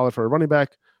very solid for a running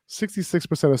back.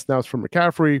 66% of snaps for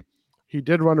McCaffrey. He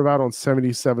did run around on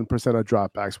 77% of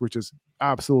dropbacks, which is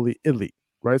absolutely elite,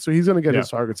 right? So he's going to get his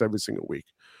targets every single week.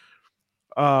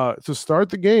 To start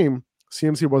the game,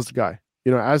 CMC was the guy.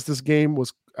 You know, as this game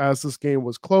was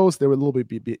close, they were a little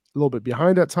bit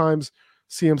behind at times.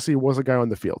 CMC was a guy on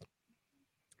the field.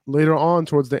 Later on,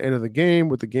 towards the end of the game,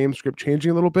 with the game script changing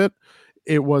a little bit,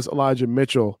 it was Elijah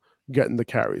Mitchell getting the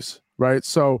carries, right?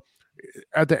 So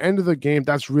at the end of the game,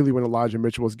 that's really when Elijah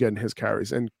Mitchell was getting his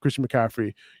carries. And Christian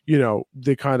McCaffrey, you know,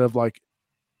 they kind of like,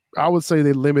 I would say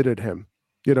they limited him,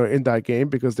 you know, in that game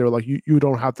because they were like, you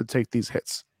don't have to take these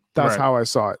hits. That's how I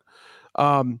saw it.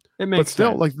 It makes but still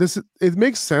sense. Like this, it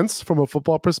makes sense from a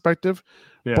football perspective,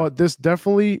 but this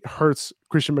definitely hurts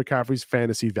Christian McCaffrey's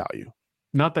fantasy value.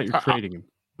 Not that you're trading him,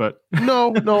 but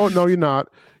no, you're not.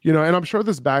 You know, and I'm sure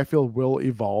this backfield will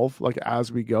evolve like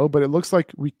as we go, but it looks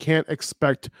like we can't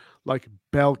expect like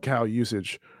bell cow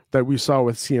usage that we saw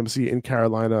with CMC in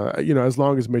Carolina, you know, as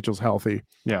long as Mitchell's healthy.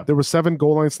 Yeah. There were 7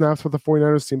 goal line snaps for the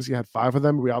 49ers. CMC had 5 of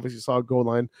them. We obviously saw a goal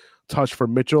line touch for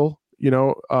Mitchell, you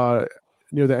know,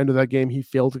 near the end of that game. He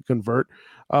failed to convert.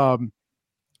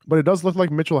 But it does look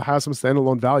like Mitchell has some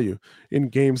standalone value in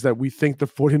games that we think the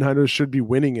 49ers should be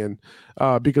winning in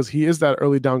because he is that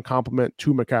early down complement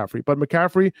to McCaffrey. But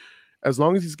McCaffrey, as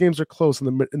long as these games are close in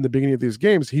the beginning of these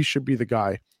games, he should be the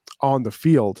guy on the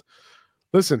field.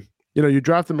 Listen, you know, you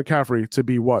drafted McCaffrey to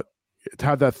be what? To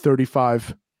have that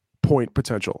 35-point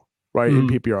potential, right, in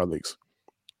PPR leagues.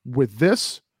 With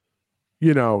this,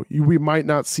 you know, we might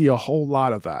not see a whole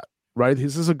lot of that, right?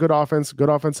 This is a good offense, good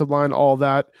offensive line, all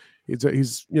that.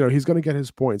 He's you know, he's going to get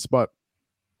his points, but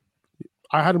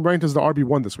I had him ranked as the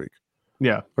RB1 this week.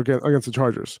 Yeah. Against the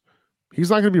Chargers. He's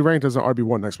not going to be ranked as an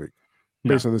RB1 next week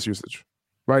based on this usage,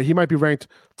 right? He might be ranked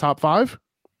top 5,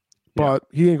 but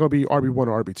he ain't going to be RB1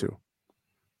 or RB2.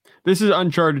 This is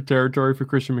uncharted territory for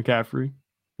Christian McCaffrey.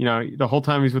 You know, the whole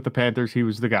time he's with the Panthers, he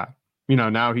was the guy. You know,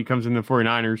 now he comes in the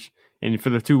 49ers, and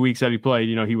for the 2 weeks that he played,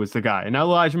 you know, he was the guy. And now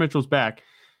Elijah Mitchell's back.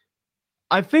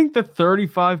 I think the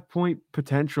 35-point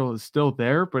potential is still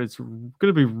there, but it's going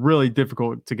to be really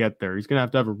difficult to get there. He's going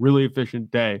to have a really efficient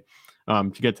day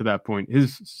to get to that point.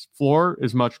 His floor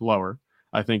is much lower,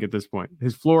 I think, at this point.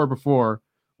 His floor before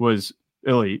was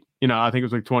elite. You know, I think it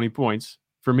was like 20 points.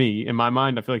 For me, in my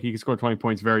mind, I feel like he could score 20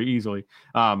 points very easily.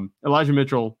 Elijah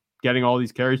Mitchell getting all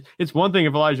these carries. It's one thing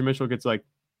if Elijah Mitchell gets like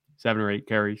 7 or 8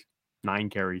 carries, 9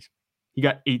 carries. He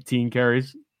got 18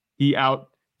 carries. He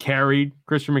out-carried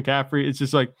Christian McCaffrey. It's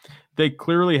just like they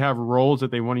clearly have roles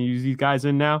that they want to use these guys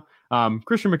in now.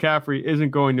 Christian McCaffrey isn't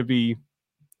going to be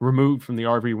removed from the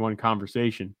RB1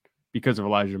 conversation because of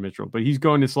Elijah Mitchell, but he's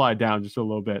going to slide down just a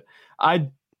little bit.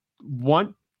 I'm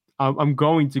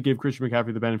going to give Christian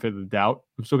McCaffrey the benefit of the doubt.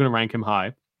 I'm still going to rank him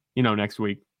high, you know, next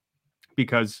week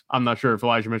because I'm not sure if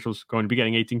Elijah Mitchell's going to be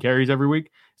getting 18 carries every week.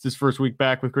 It's his first week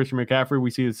back with Christian McCaffrey. We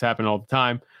see this happen all the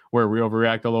time where we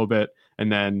overreact a little bit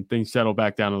and then things settle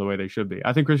back down to the way they should be.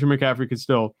 I think Christian McCaffrey could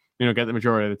still, you know, get the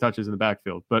majority of the touches in the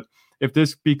backfield. But if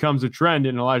this becomes a trend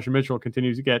and Elijah Mitchell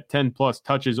continues to get 10 plus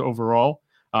touches overall,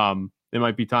 it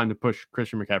might be time to push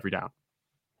Christian McCaffrey down.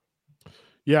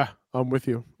 Yeah, I'm with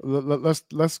you.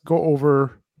 Let's go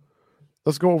over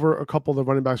a couple of the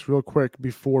running backs real quick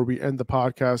before we end the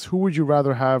podcast. Who would you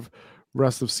rather have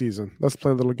rest of season? Let's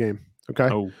play a little game. Okay.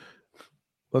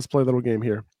 Let's play a little game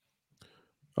here.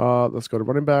 Let's go to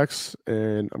running backs,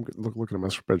 and I'm looking at my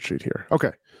spreadsheet here.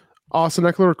 Okay. Austin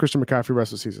Eckler or Christian McCaffrey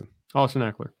rest of season? Austin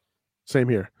Eckler. Same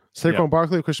here. Saquon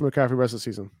Barkley or Christian McCaffrey rest of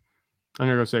season? I'm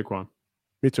gonna go Saquon.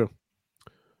 Me too.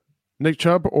 Nick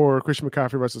Chubb or Christian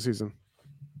McCaffrey rest of season?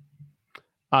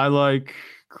 I like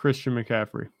Christian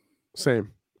McCaffrey.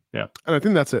 Same. Yeah. And I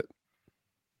think that's it.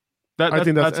 I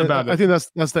think that's about it. I think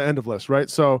that's the end of list, right?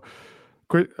 So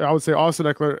I would say Austin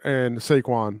Eckler and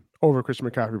Saquon over Christian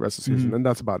McCaffrey rest of season, and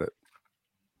that's about it.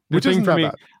 Which isn't for me,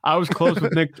 bad. I was close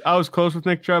with Nick. I was close with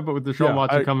Nick Chubb, but with Deshaun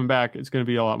Watson coming back, it's going to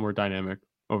be a lot more dynamic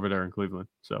over there in Cleveland.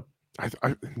 So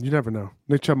You never know.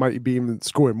 Nick Chubb might be even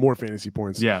scoring more fantasy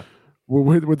points. Yeah.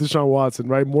 With Deshaun Watson,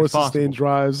 right? More It's sustained possible.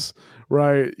 drives,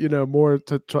 right? More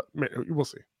to man, we'll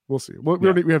see. We'll see.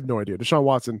 We have no idea. Deshaun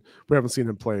Watson, we haven't seen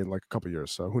him play in like a couple of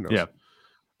years, so who knows? Yeah.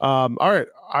 All right.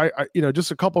 I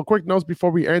just a couple of quick notes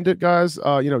before we end it, guys.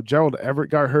 Gerald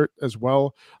Everett got hurt as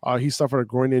well. He suffered a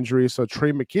groin injury, so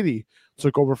Trey McKitty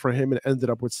took over for him and ended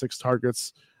up with 6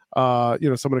 targets. Someone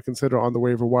to consider on the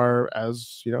waiver wire,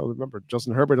 as remember,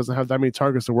 Justin Herbert doesn't have that many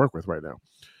targets to work with right now.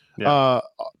 Yeah.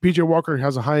 PJ Walker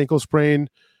has a high ankle sprain.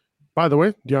 By the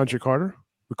way, DeAndre Carter,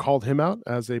 we called him out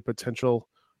as a potential,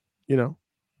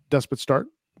 desperate start,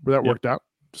 but that worked out.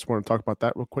 Just want to talk about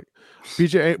that real quick.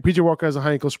 PJ Walker has a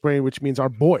high ankle sprain, which means our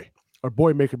boy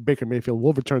Baker Mayfield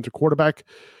will return to quarterback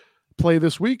play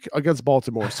this week against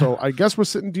Baltimore. So I guess we're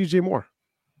sitting DJ Moore.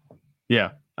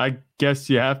 Yeah, I guess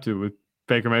you have to with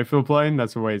Baker Mayfield playing.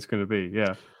 That's the way it's going to be.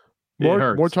 Yeah,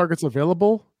 more targets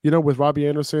available. With Robbie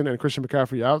Anderson and Christian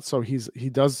McCaffrey out, so he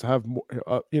does have more.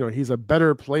 He's a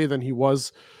better play than he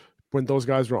was when those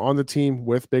guys were on the team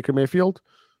with Baker Mayfield.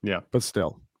 Yeah, but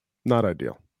still, not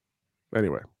ideal.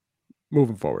 Anyway,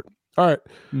 moving forward. All right,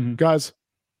 guys,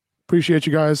 appreciate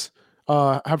you guys.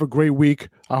 Have a great week.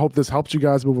 I hope this helps you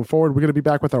guys moving forward. We're going to be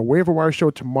back with our waiver wire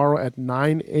show tomorrow at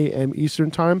 9 a.m.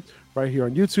 Eastern time, right here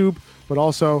on YouTube. But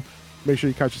also, make sure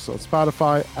you catch us on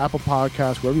Spotify, Apple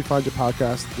Podcasts, wherever you find your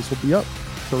podcast. This will be up.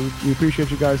 So we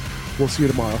appreciate you guys. We'll see you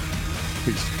tomorrow.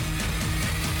 Peace.